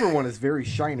 The silver one is very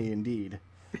shiny indeed.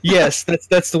 Yes,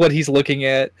 that's the one he's looking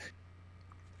at.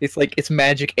 It's like it's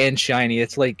magic and shiny.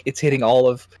 It's like it's hitting all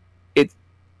of it.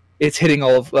 It's hitting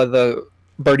all of the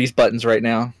Birdie's buttons right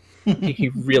now. He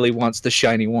really wants the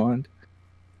shiny wand.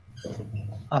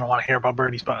 I don't want to hear about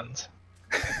Birdie's buttons.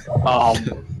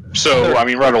 So, I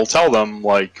mean, Red will tell them,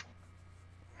 like,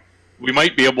 we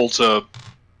might be able to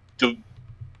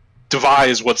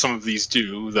devise what some of these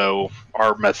do, though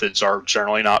our methods are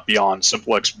generally not beyond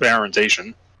simple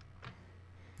experimentation.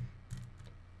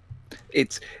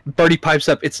 Birdie pipes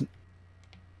up. It's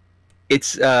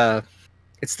the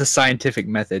scientific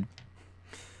method.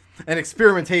 And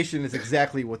experimentation is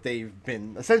exactly what they've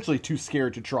been essentially too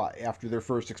scared to try after their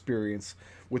first experience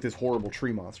with this horrible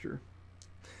tree monster.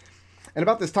 And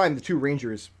about this time, the two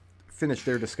rangers finished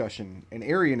their discussion, and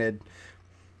Arianid,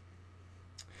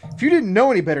 if you didn't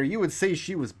know any better, you would say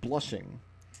she was blushing.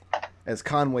 As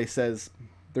Conway says,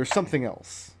 there's something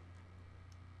else.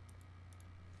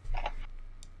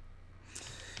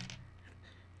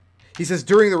 He says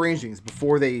during the rangings,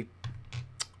 before they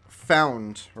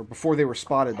were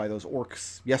spotted by those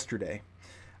orcs yesterday,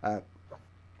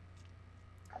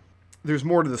 there's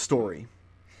more to the story.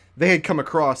 They had come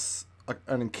across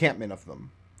an encampment of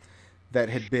them that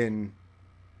had been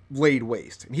laid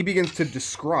waste. And he begins to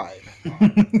describe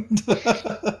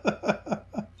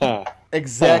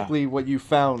exactly what you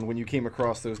found when you came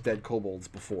across those dead kobolds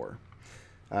before.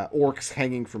 Orcs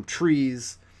hanging from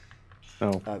trees,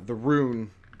 the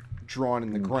rune drawn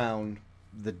in the ground,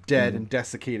 the dead and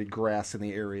desiccated grass in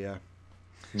the area.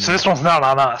 So this one's not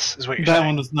on us, is what you're saying? That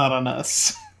one is not on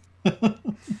us.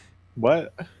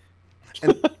 What?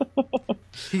 And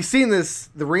he's seen this.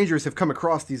 The Rangers have come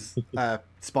across these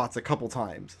spots a couple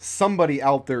times. Somebody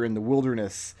out there in the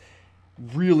wilderness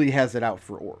really has it out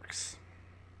for orcs.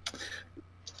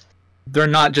 They're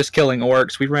not just killing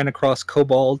orcs. We ran across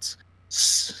kobolds.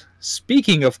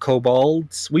 Speaking of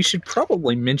kobolds, we should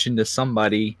probably mention to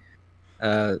somebody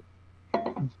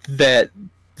that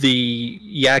the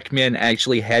Yak men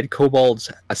actually had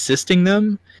kobolds assisting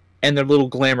them, and their little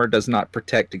glamour does not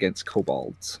protect against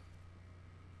kobolds.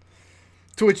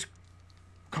 To which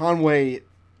Conway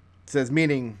says,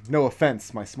 meaning, no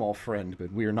offense, my small friend,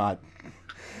 but we are not...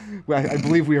 I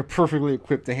believe we are perfectly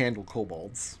equipped to handle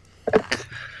kobolds.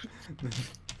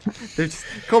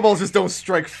 Kobolds just don't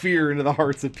strike fear into the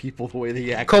hearts of people the way the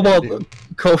Yak do.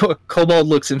 Kobold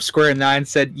looks him square in the eye and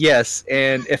said, "Yes,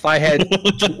 and if I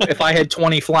had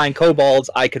 20 flying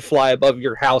kobolds, I could fly above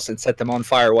your house and set them on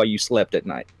fire while you slept at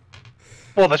night."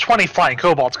 Well, the 20 flying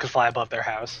kobolds could fly above their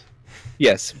house.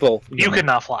 Yes, well, You could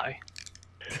not fly.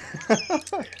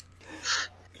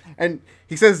 And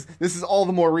he says this is all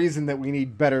the more reason that we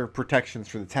need better protections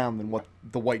for the town than what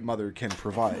the White Mother can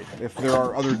provide. If there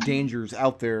are other dangers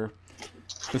out there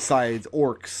besides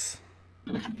orcs,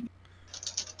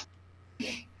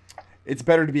 it's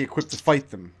better to be equipped to fight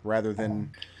them rather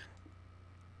than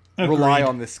rely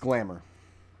on this glamour.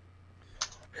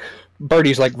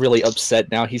 Birdie's like really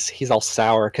upset now. He's all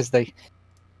sour because they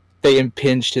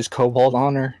impinged his kobold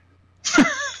honor.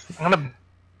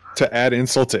 To add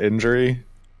insult to injury,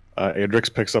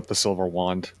 Adrex picks up the silver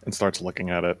wand and starts looking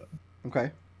at it.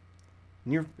 Okay.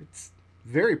 And it's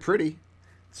very pretty.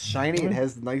 It's shiny. It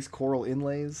has nice coral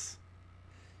inlays.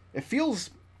 It feels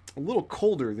a little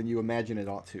colder than you imagine it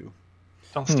ought to.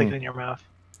 Don't stick it in your mouth.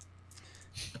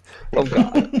 Oh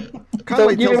god!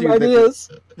 Conway Don't give tells him you that ideas.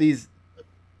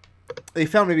 they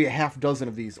found maybe a half dozen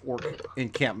of these orc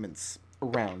encampments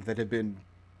around that had been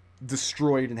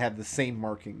destroyed and have the same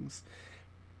markings.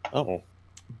 Oh.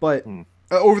 But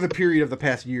over the period of the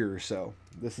past year or so,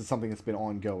 this is something that's been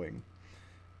ongoing.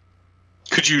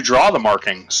 Could you draw the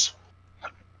markings?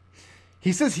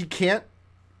 He says he can't,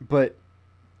 but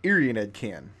Arianid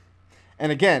can.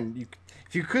 And again,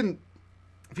 if you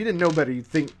didn't know better, you'd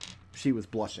think she was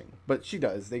blushing. But she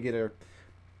does. They get a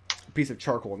piece of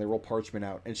charcoal and they roll parchment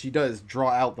out, and she does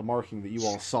draw out the marking that you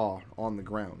all saw on the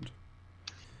ground.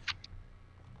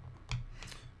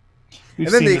 We've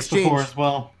and then seen they this exchange before as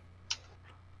well.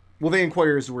 Well, they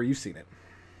inquire as to where you've seen it.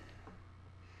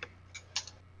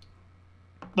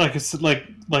 Like it's like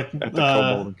At the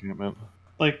Kobold encampment.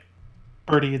 like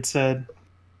Birdie had said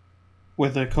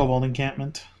with the Kobold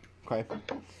encampment. Okay.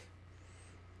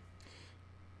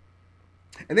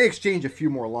 And they exchange a few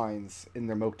more lines in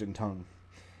their Moakden tongue.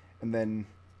 And then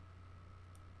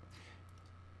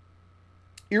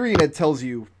Arianid tells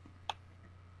you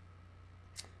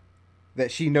that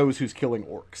she knows who's killing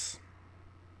orcs.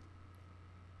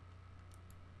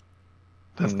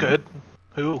 That's good.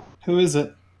 Who? Who is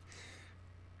it?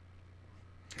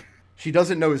 She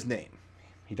doesn't know his name.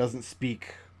 He doesn't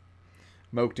speak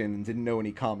Moakden and didn't know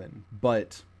any common.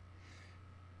 But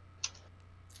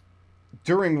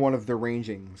during one of their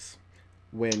rangings,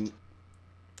 when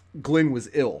Glyn was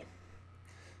ill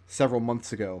several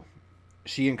months ago,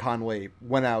 she and Conway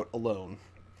went out alone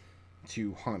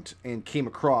to hunt and came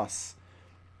across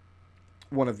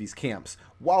one of these camps.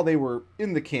 While they were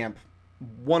in the camp,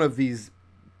 one of these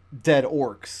dead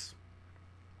orcs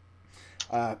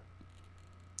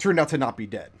turned out to not be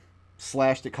dead.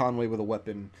 Slashed at Conway with a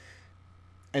weapon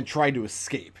and tried to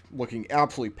escape, looking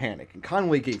absolutely panicked. And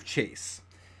Conway gave chase.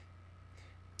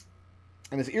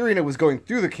 And as Irina was going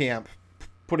through the camp,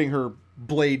 putting her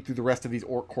blade through the rest of these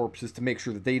orc corpses to make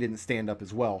sure that they didn't stand up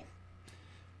as well,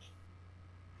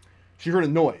 she heard a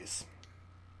noise.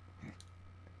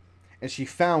 And she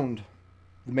found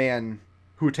the man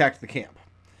who attacked the camp.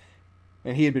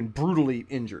 And he had been brutally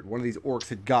injured. One of these orcs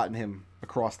had gotten him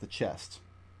across the chest.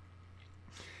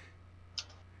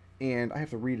 And I have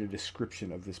to read a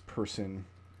description of this person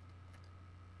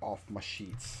off my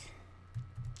sheets.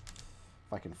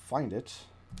 If I can find it.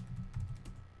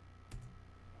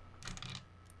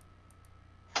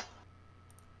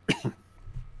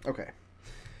 Okay.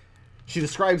 She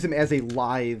describes him as a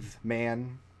lithe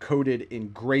man coated in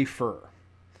gray fur.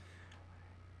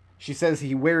 She says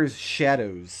he wears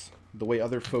shadows the way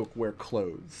other folk wear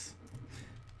clothes.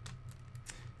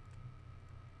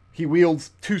 He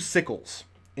wields 2 sickles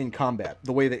in combat,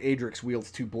 the way that Adrex wields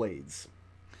 2 blades.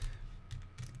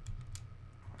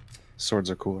 Swords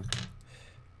are cooler.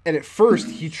 And at first,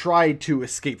 he tried to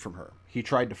escape from her. He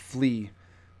tried to flee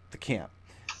the camp.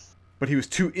 But he was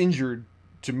too injured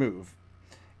to move.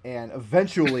 And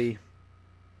eventually,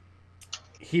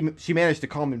 she managed to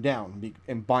calm him down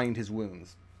and bind his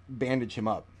wounds, bandage him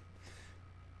up.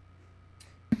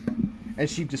 And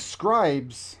she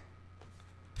describes...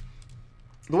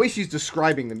 The way she's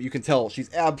describing them, you can tell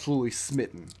she's absolutely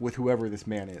smitten with whoever this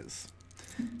man is.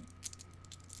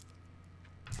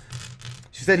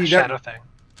 She said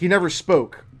he never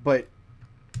spoke, but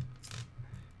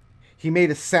he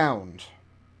made a sound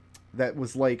that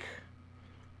was like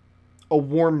a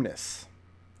warmness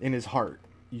in his heart,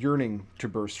 yearning to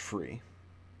burst free.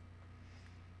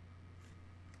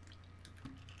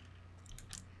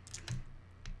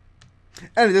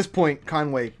 And at this point,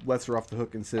 Conway lets her off the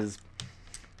hook and says,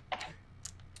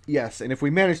 yes, and if we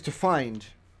manage to find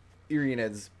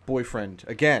Irianed's boyfriend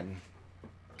again,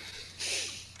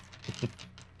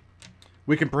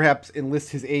 we can perhaps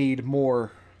enlist his aid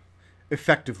more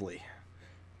effectively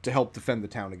to help defend the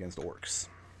town against orcs.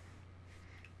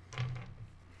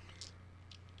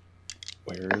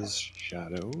 Wears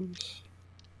shadows?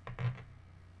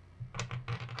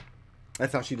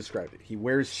 That's how she described it. He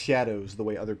wears shadows the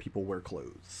way other people wear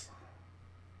clothes.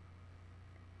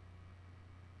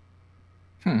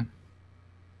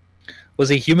 Was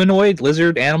he humanoid,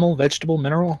 lizard, animal, vegetable,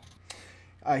 mineral?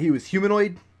 He was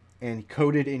humanoid and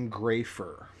coated in gray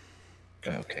fur.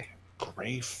 Okay.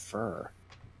 Gray fur.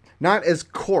 Not as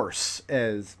coarse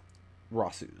as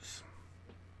Raazu's.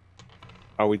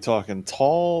 Are we talking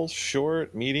tall,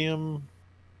 short, medium,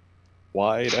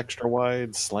 wide, extra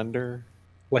wide, slender?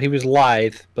 Well, he was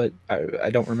lithe, but I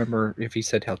don't remember if he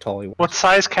said how tall he was. What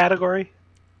size category?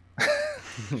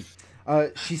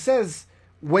 She says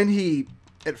when he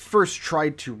at first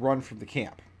tried to run from the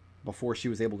camp before she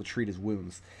was able to treat his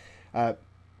wounds,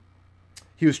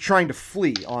 he was trying to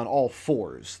flee on all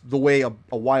fours, the way a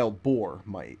wild boar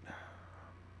might.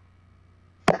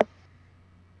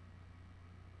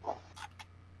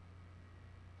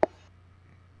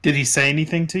 Did he say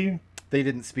anything to you? They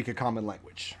didn't speak a common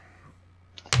language.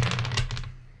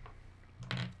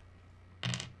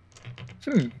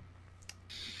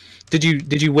 Did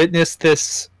you witness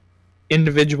this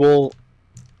individual?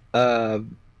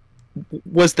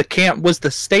 Was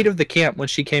the state of the camp when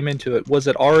she came into it? Was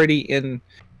it already in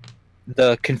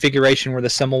the configuration where the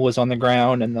symbol was on the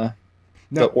ground and the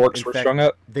orcs were strung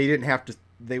up? They didn't have to.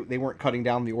 They weren't cutting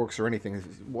down the orcs or anything.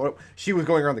 She was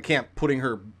going around the camp, putting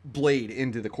her blade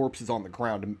into the corpses on the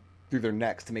ground through their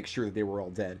necks to make sure that they were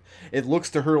all dead. It looks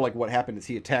to her like what happened is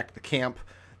he attacked the camp.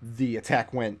 The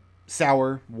attack went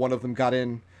sour. One of them got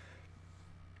in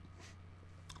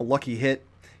a lucky hit.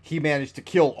 He managed to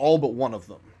kill all but one of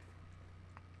them.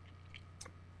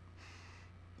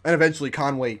 And eventually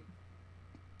Conway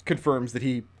confirms that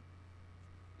he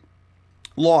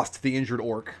lost the injured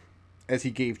orc as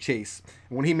he gave chase.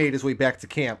 And when he made his way back to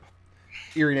camp,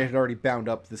 Irianed had already bound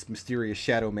up this mysterious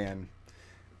shadow man,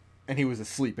 and he was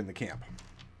asleep in the camp.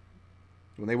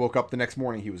 When they woke up the next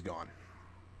morning, he was gone.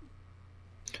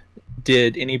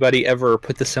 Did anybody ever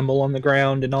put the symbol on the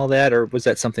ground and all that, or was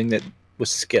that something that was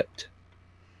skipped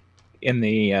in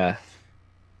the...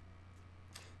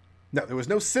 No, there was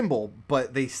no symbol,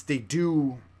 but they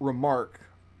do remark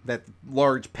that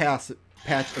large patch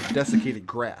of desiccated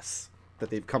grass that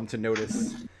they've come to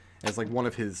notice as like one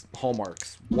of his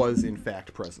hallmarks was in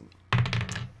fact present.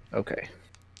 Okay.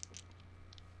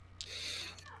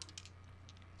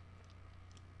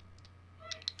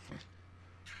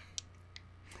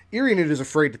 Irianid is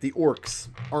afraid that the orcs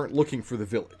aren't looking for the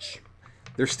village.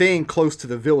 They're staying close to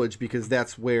the village because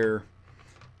that's where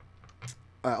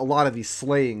a lot of these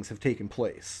slayings have taken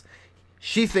place.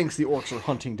 She thinks the orcs are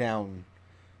hunting down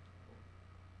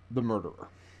the murderer.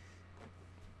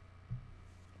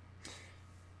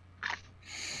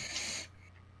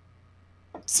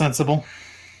 Sensible.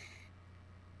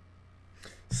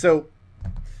 So,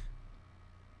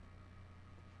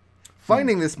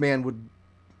 finding this man would,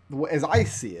 as I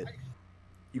see it,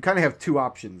 you kind of have two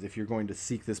options if you're going to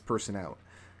seek this person out.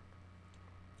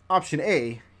 Option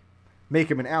A, make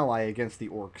him an ally against the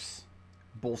orcs,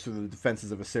 bolster the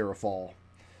defenses of Acerifall,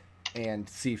 and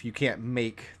see if you can't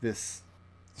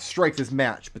strike this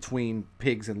match between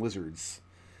pigs and lizards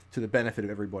to the benefit of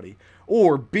everybody.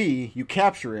 Or B, you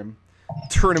capture him,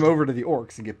 turn him over to the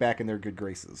orcs, and get back in their good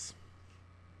graces.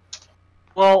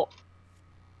 Well,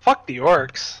 fuck the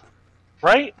orcs.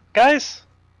 Right, guys?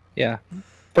 Yeah.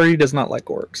 Birdie does not like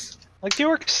orcs. Like, the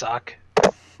orcs suck.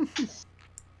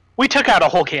 We took out a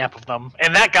whole camp of them,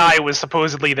 and that guy was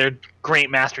supposedly their great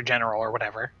master general or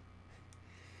whatever.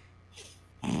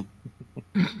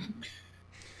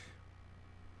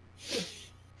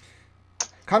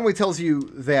 Conway tells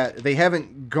you that they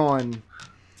haven't gone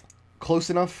close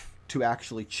enough to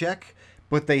actually check,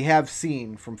 but they have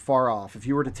seen from far off. If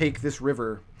you were to take this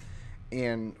river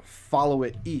and follow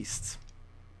it east,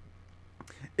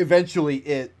 eventually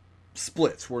it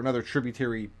splits where another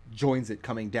tributary joins it,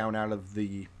 coming down out of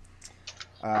the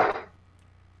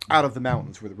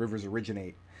mountains where the rivers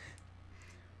originate.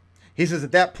 He says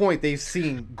at that point they've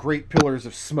seen great pillars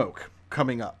of smoke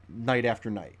coming up night after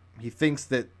night. He thinks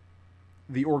that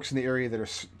the orcs in the area that are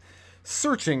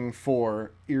searching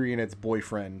for Irianet's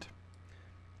boyfriend,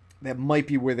 that might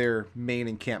be where their main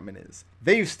encampment is.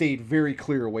 They've stayed very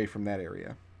clear away from that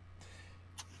area.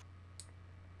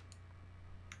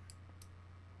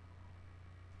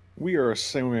 We are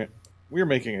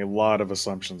making a lot of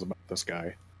assumptions about this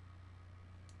guy.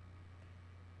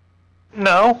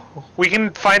 No, we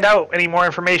can find out any more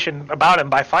information about him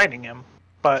by finding him.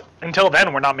 But until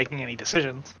then, we're not making any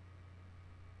decisions.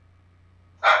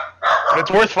 But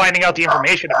it's worth finding out the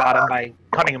information about him by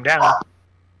hunting him down.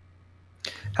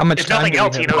 How much If time nothing do we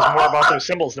else, he have? knows more about those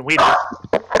symbols than we do.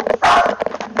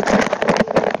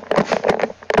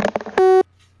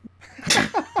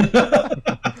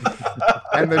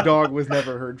 And the dog was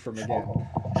never heard from again.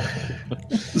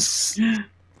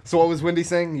 So what was Wendy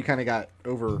saying? You kind of got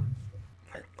overdrawn.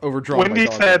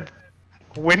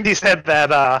 Wendy said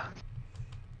that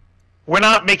we're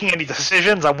not making any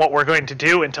decisions on what we're going to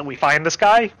do until we find this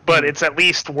guy, but it's at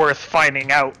least worth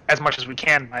finding out as much as we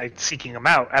can by seeking him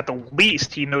out. At the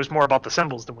least, he knows more about the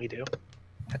symbols than we do.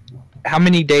 How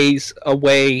many days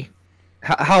away?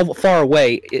 How far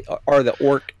away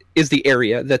is the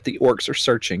area that the orcs are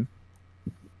searching?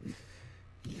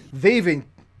 They've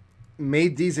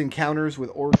made these encounters with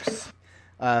orcs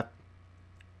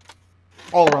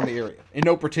all around the area, in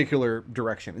no particular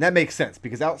direction. And that makes sense,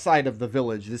 because outside of the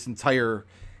village, this entire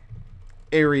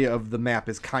area of the map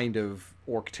is kind of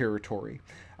orc territory.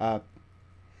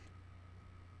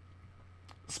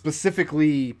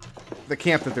 Specifically, the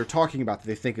camp that they're talking about, that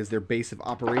they think is their base of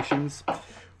operations,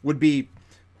 would be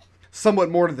somewhat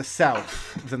more to the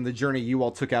south than the journey you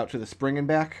all took out to the spring and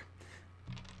back.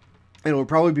 And it would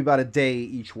probably be about a day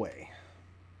each way.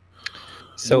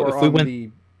 So if we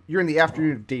went... You're in the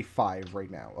afternoon of day 5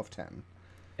 right now, of 10.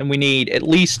 And we need at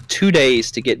least 2 days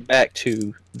to get back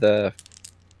to the...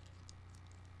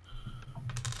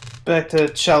 Back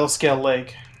to Shallow Scale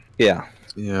Lake. Yeah.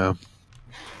 Yeah.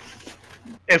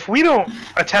 If we don't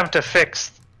attempt to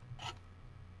fix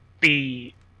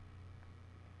the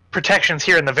protections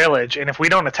here in the village, and if we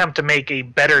don't attempt to make a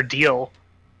better deal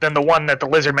than the one that the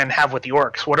lizardmen have with the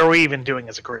orcs, what are we even doing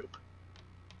as a group?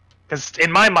 Because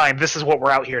in my mind, this is what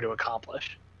we're out here to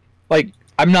accomplish. Like,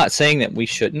 I'm not saying that we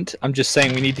shouldn't. I'm just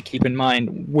saying we need to keep in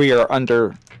mind we are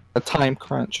under a time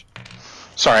crunch.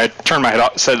 Sorry, I turned my head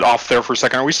off there for a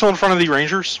second. Are we still in front of the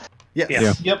Rangers? Yes.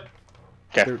 Yeah. Yep.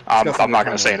 Okay, I'm not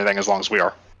going to say anything as long as we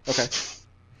are. Okay.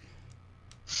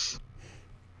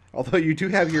 Although you do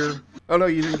have your... Oh, no,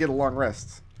 you didn't get a long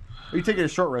rest. Oh, you taking a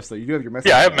short rest, though. You do have your message.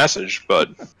 Yeah, I have message, but...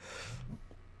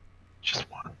 Just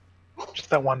one. Just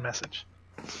that one message.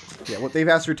 Yeah, what they've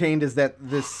ascertained is that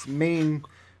this main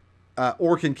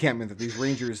orc encampment that these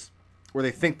rangers, where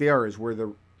they think they are, is where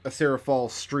the a Serafall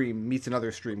stream meets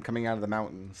another stream coming out of the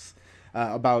mountains,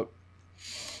 about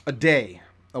a day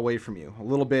away from you, a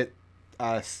little bit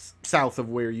south of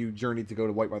where you journeyed to go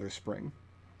to White Mother Spring.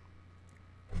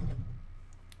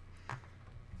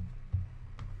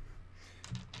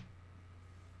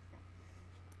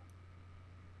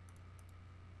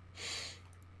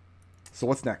 So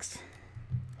what's next?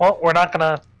 Well, we're not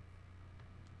gonna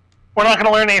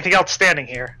learn anything else standing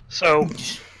here. So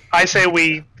I say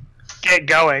we get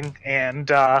going,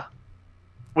 and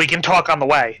we can talk on the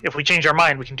way. If we change our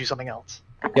mind, we can do something else.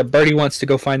 Yeah, Birdie wants to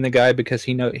go find the guy because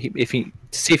see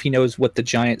if he knows what the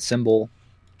giant symbol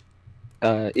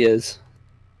is.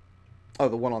 Oh,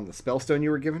 the one on the spellstone you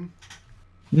were given?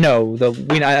 No,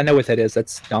 I know what that is.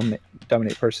 That's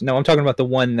dominate person. No, I'm talking about the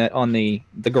one that on the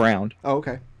ground. Oh,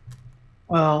 okay.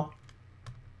 Well,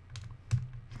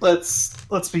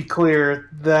 let's be clear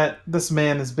that this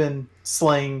man has been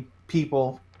slaying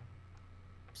people.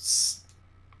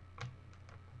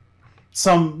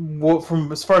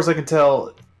 From as far as I can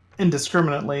tell,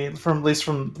 indiscriminately. At least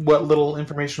from what little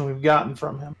information we've gotten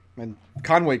from him. And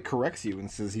Conway corrects you and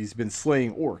says he's been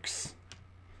slaying orcs.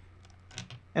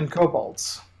 And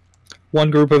kobolds.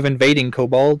 One group of invading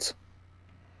kobolds.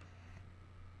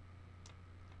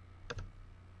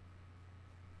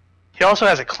 He also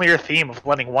has a clear theme of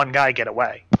letting one guy get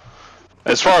away.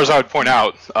 As far as I would point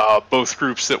out, both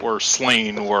groups that were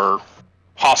slain were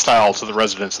hostile to the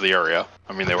residents of the area.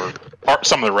 I mean, they were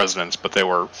some of the residents, but they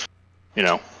were,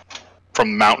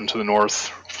 from the mountain to the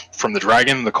north, from the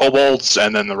dragon, the kobolds,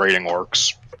 and then the raiding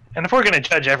orcs. And if we're going to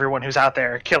judge everyone who's out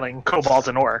there killing kobolds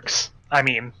and orcs, I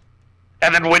mean...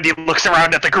 And then Wendy looks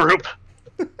around at the group.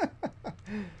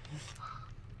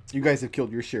 You guys have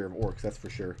killed your share of orcs, that's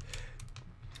for sure.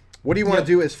 What do you want to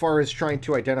do as far as trying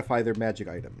to identify their magic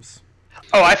items?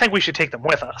 Oh, I think we should take them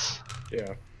with us.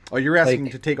 Yeah. Oh, you're asking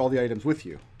to take all the items with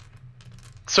you?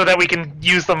 So that we can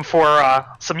use them for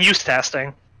some use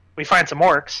testing. We find some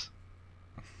orcs.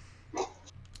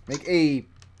 Make a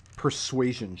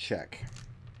persuasion check.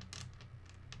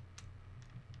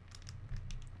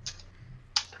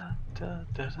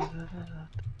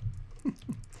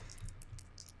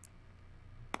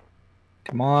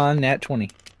 Come on, nat 20. You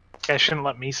guys shouldn't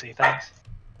let me see things.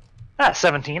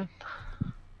 17.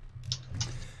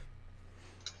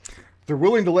 They're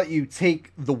willing to let you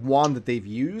take the wand that they've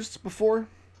used before.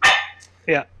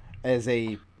 Yeah.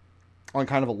 On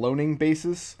kind of a loaning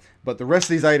basis, but the rest of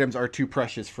these items are too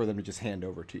precious for them to just hand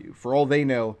over to you. For all they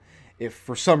know, if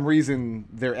for some reason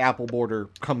their apple border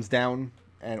comes down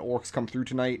and orcs come through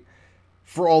tonight,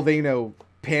 for all they know,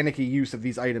 panicky use of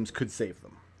these items could save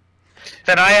them.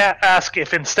 Then I ask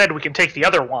if instead we can take the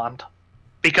other wand.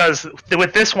 Because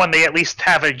with this one, they at least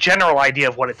have a general idea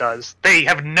of what it does. They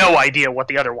have no idea what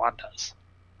the other wand does.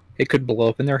 It could blow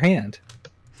up in their hand.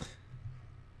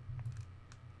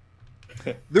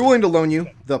 They're willing to loan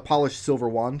you the polished silver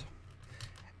wand.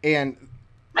 And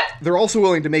they're also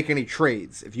willing to make any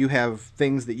trades. If you have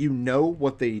things that you know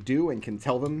what they do and can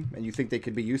tell them, and you think they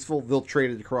could be useful, they'll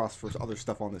trade it across for other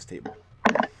stuff on this table.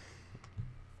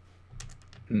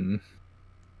 Hmm.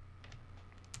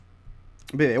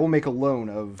 But they will make a loan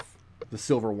of the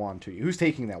silver wand to you. Who's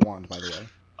taking that wand, by the way?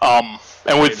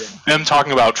 And with them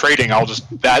talking about trading,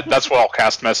 that's what I'll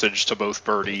cast message to both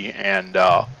Birdie and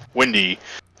Wendy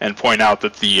and point out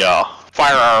that the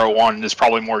fire arrow wand is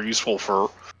probably more useful for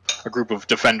a group of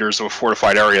defenders of a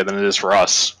fortified area than it is for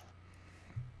us.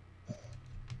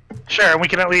 Sure, and we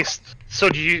can at least... So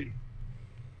do you...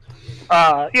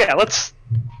 yeah, let's...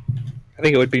 I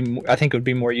think it would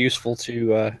be more useful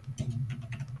to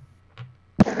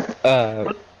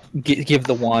give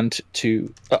the wand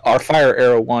to our fire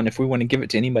arrow wand if we want to give it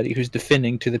to anybody who's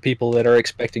defending to the people that are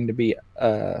expecting to be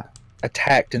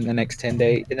attacked in the next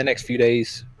few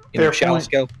days. Chalice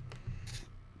go.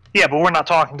 Yeah, but we're not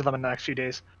talking to them in the next few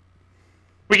days.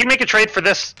 We can make a trade for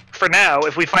this for now.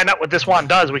 If we find out what this wand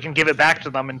does, we can give it back to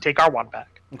them and take our wand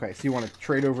back. Okay, so you want to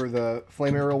trade over the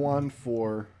flame arrow wand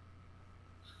for...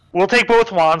 We'll take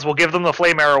both wands. We'll give them the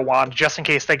flame arrow wand just in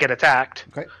case they get attacked.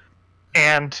 Okay.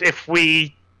 And if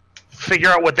we figure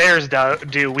out what theirs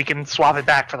do, we can swap it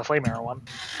back for the flame arrow one.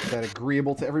 Is that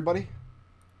agreeable to everybody?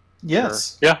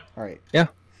 Yes. Sure. Yeah. All right. Yeah.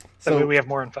 So that way we have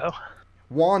more info.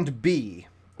 Wand B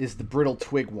is the brittle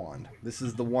twig wand. This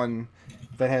is the one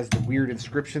that has the weird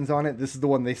inscriptions on it. This is the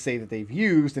one they say that they've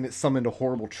used, and it summoned a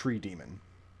horrible tree demon.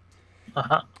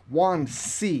 Uh-huh. Wand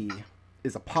C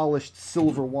is a polished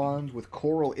silver wand with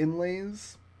coral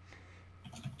inlays,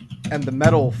 and the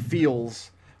metal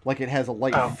feels like it has a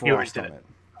light frost on it.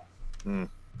 Mm.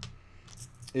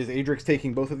 Is Adrex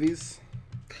taking both of these?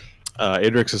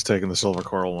 Adrex is taking the silver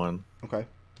coral one. Okay.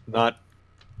 Not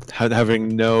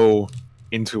having no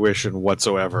intuition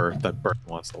whatsoever that Birdie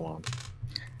wants the wand.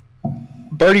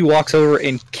 Birdie walks over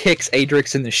and kicks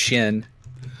Adrex in the shin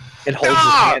and holds his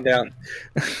hand out.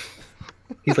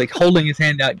 He's like holding his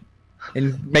hand out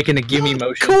and making a gimme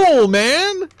motion. Cool,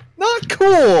 man! Not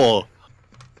cool!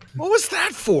 What was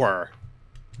that for?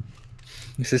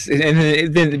 He says,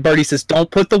 and then Birdie says, "Don't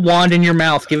put the wand in your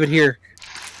mouth. Give it here."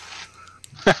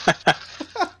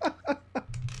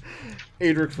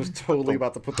 Adrex was totally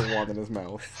about to put the wand in his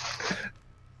mouth.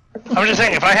 I was just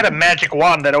saying, if I had a magic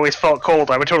wand that always felt cold,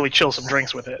 I would totally chill some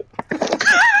drinks with it.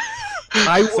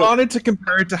 I wanted to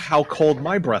compare it to how cold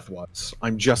my breath was.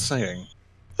 I'm just saying.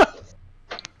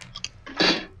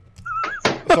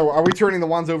 So, are we turning the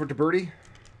wands over to Birdie?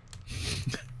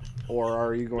 Or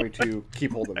are you going to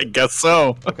keep holding I them? guess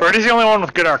so. Birdie's the only one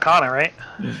with good arcana, right?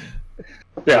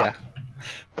 Yeah.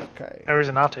 Okay. No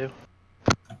reason not to.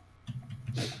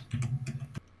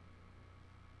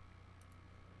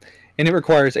 And it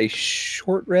requires a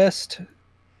short rest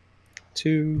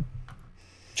to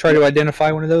try to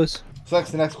identify one of those. So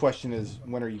that's the next question is,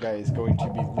 when are you guys going to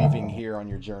be leaving here on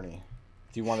your journey?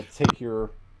 Do you want to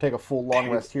take a full long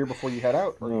rest here before you head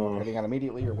out? Or are you heading out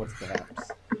immediately, or what's the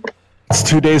haps? It's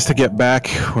 2 days to get back.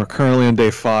 We're currently on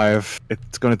day 5.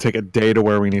 It's going to take a day to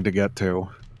where we need to get to,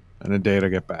 and a day to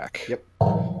get back. Yep.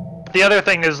 The other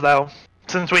thing is, though,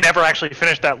 since we never actually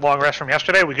finished that long rest from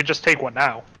yesterday, we could just take one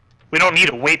now. We don't need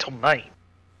to wait till night.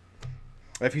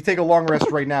 If you take a long rest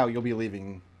right now, you'll be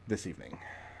leaving this evening.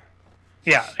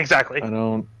 Yeah, exactly. I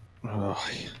don't... Oh,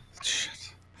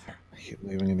 shit. I hate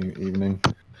leaving in the evening.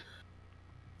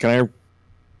 Can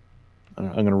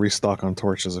I'm going to restock on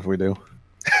torches if we do.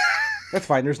 That's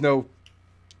fine. There's no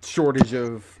shortage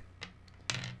of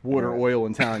wood or oil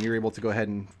in town. You're able to go ahead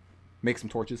and make some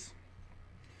torches.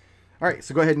 All right,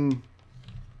 so go ahead and... you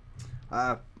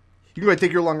can go ahead and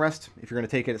take your long rest if you're going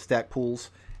to take it at stack pools.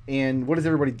 And what is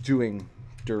everybody doing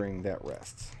during that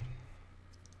rest?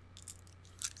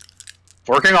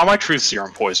 Working on my truth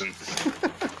serum poison.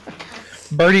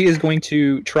 Birdie is going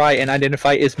to try and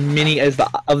identify as many as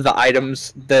of the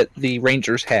items that the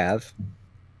rangers have.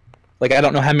 Like, I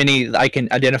don't know how many I can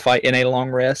identify in a long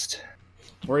rest.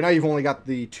 Right now, you've only got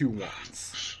the 2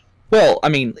 wands. Well, I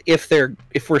mean, if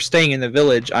we're staying in the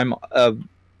village,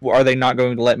 are they not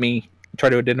going to let me try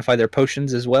to identify their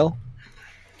potions as well?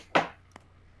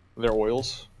 Their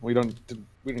oils? We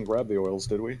didn't grab the oils,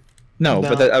 did we? No,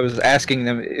 No. but I was asking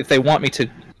them if they want me to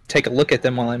take a look at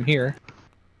them while I'm here.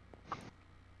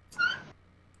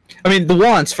 I mean, the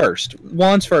wands first.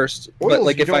 Wands first. Oils, But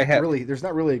like, you if I don't have, really, there's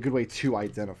not really a good way to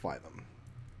identify them.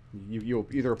 You'll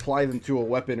either apply them to a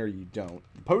weapon or you don't.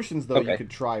 Potions, though, Okay. you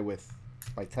could try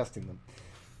by testing them.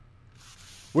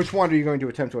 Which wand are you going to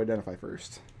attempt to identify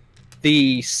first?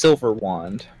 the silver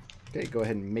wand. Okay, go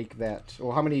ahead and make that.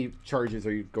 Well, how many charges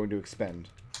are you going to expend?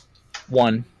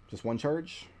 1. Just 1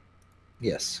 charge?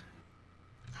 Yes.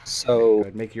 Go So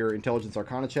ahead, make your intelligence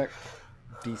arcana check.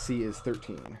 DC is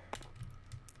 13.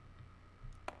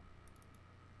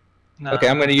 No. okay,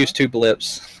 I'm going to use 2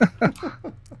 blips.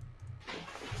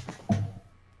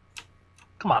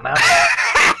 Come on now.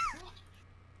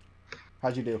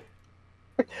 How'd you do?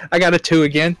 I got a 2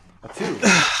 again. A 2.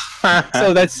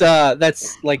 So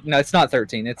that's like, no, it's not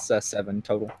 13. It's 7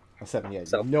 total. A 7, yeah.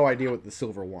 So- You have no idea what the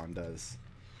silver wand does.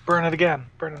 Burn it again.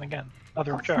 Burn it again.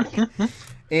 Other charge.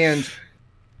 And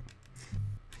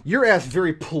you're asked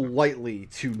very politely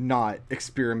to not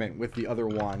experiment with the other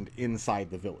wand inside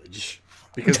the village.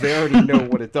 Because they already know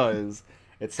what it does.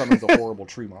 It summons a horrible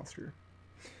tree monster.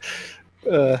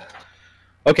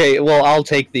 Okay, well, I'll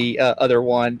take the other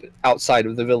wand outside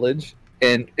of the village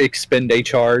and expend a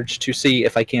charge to see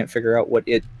if I can't figure out what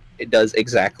it does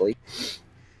exactly.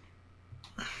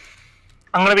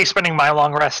 I'm going to be spending my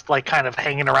long rest, like, kind of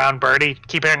hanging around Birdie,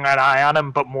 keeping an eye on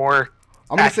him, but more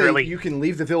I'm going to say accurately. you can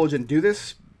leave the village and do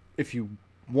this if you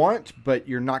want, but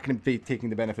you're not going to be taking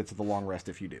the benefits of the long rest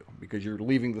if you do. Because you're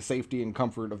leaving the safety and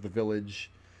comfort of the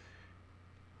village.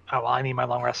 Oh, well, I need my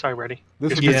long rest. Sorry, Birdie.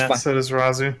 This would, be, Yeah, so does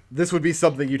Raazu. this would be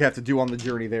something you'd have to do on the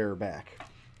journey there or back.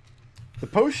 The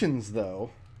potions,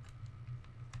 though,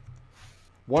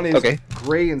 one is Okay.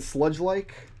 gray and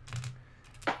sludge-like.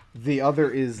 The other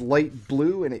is light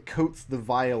blue, and it coats the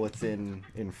vial it's in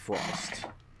frost.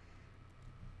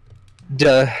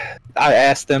 I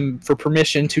asked them for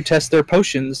permission to test their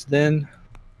potions, then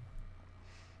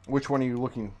Which one are you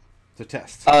looking to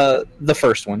test? the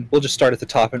first one. We'll just start at the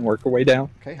top and work our way down.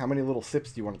 Okay, how many little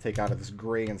sips do you want to take out of this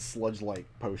gray and sludge-like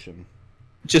potion?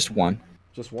 Just 1.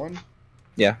 Just one?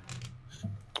 Yeah.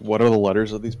 What are the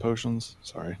letters of these potions?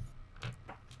 Sorry.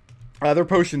 They're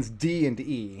potions D and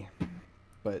E.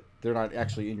 but they're not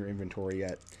actually in your inventory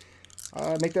yet.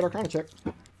 Make that Arcana check.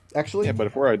 Actually, Yeah, but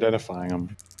if we're identifying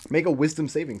them, make a Wisdom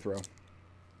saving throw.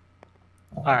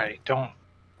 All right, don't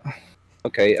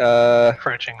Okay.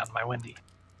 crouching on my Wendy.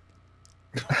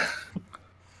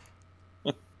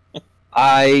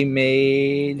 I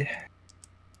made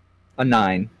a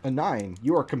 9. A 9.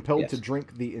 You are compelled Yes. to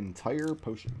drink the entire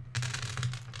potion.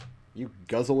 You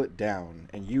guzzle it down,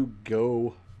 and you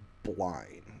go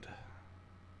blind.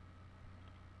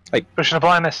 Potion of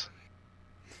blindness.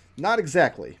 Not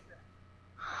exactly.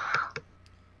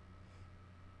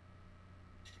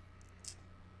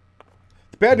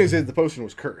 The bad news is the potion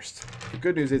was cursed. The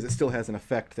good news is it still has an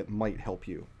effect that might help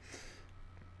you.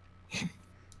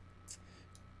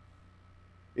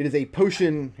 It is a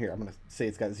potion. Here, I'm going to say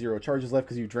it's got 0 charges left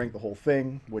because you drank the whole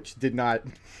thing, which did not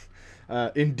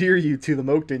endear you to the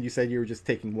Moakton. You said you were just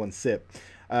taking 1 sip.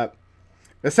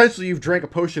 Essentially, you've drank a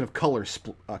potion of color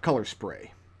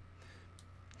spray.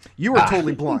 You are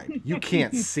totally blind. You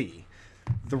can't see.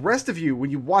 The rest of you, when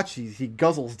you watch these, he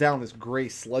guzzles down this gray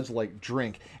sludge-like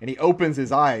drink, and he opens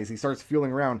his eyes. He starts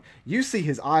feeling around. You see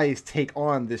his eyes take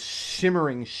on this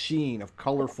shimmering sheen of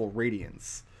colorful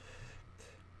radiance.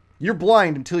 You're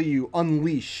blind until you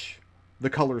unleash the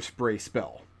color spray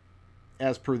spell,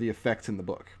 as per the effects in the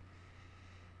book.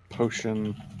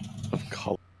 potion of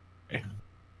color.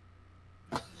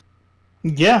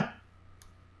 Yeah.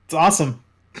 It's awesome.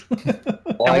 Well, And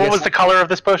I what guess- was the color of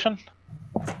this potion?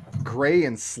 Gray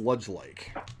and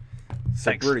sludge-like.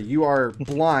 So, Thanks. Birdie, you are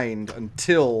blind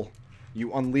until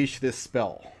you unleash this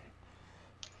spell.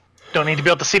 Don't need to be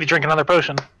able to see to drink another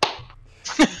potion.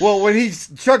 Well, when he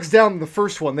chugs down the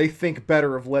first one, they think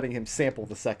better of letting him sample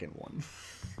the second one.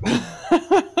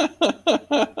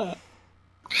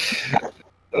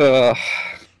 Ugh.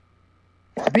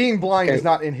 Being blind Okay. does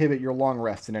not inhibit your long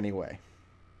rest in any way.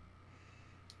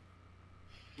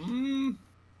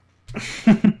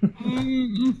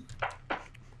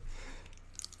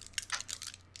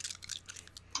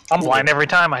 I'm blind every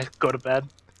time I go to bed.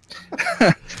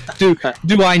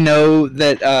 do I know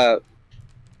that?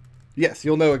 Yes,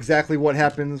 you'll know exactly what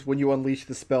happens when you unleash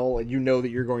the spell, and you know that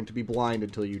you're going to be blind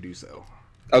until you do so.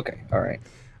 Okay, all right.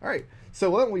 All right, so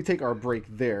why don't we take our break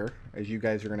there, as you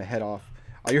guys are going to head off.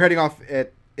 Are you heading off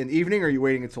at an evening, or are you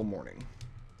waiting until morning?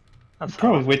 That's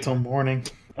Probably wait till morning.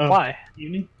 Oh, Why?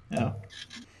 Evening? Yeah.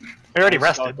 We already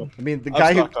rested. I mean, the I've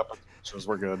guy who stocked up on potions,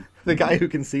 we're good. the guy who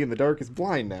can see in the dark is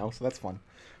blind now, so that's fun.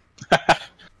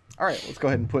 All right, let's go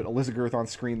ahead and put Elizagirth on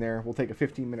screen there. We'll take a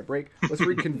 15-minute break. Let's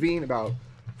reconvene about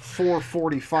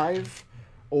 4:45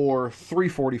 or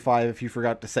 3:45 if you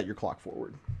forgot to set your clock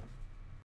forward.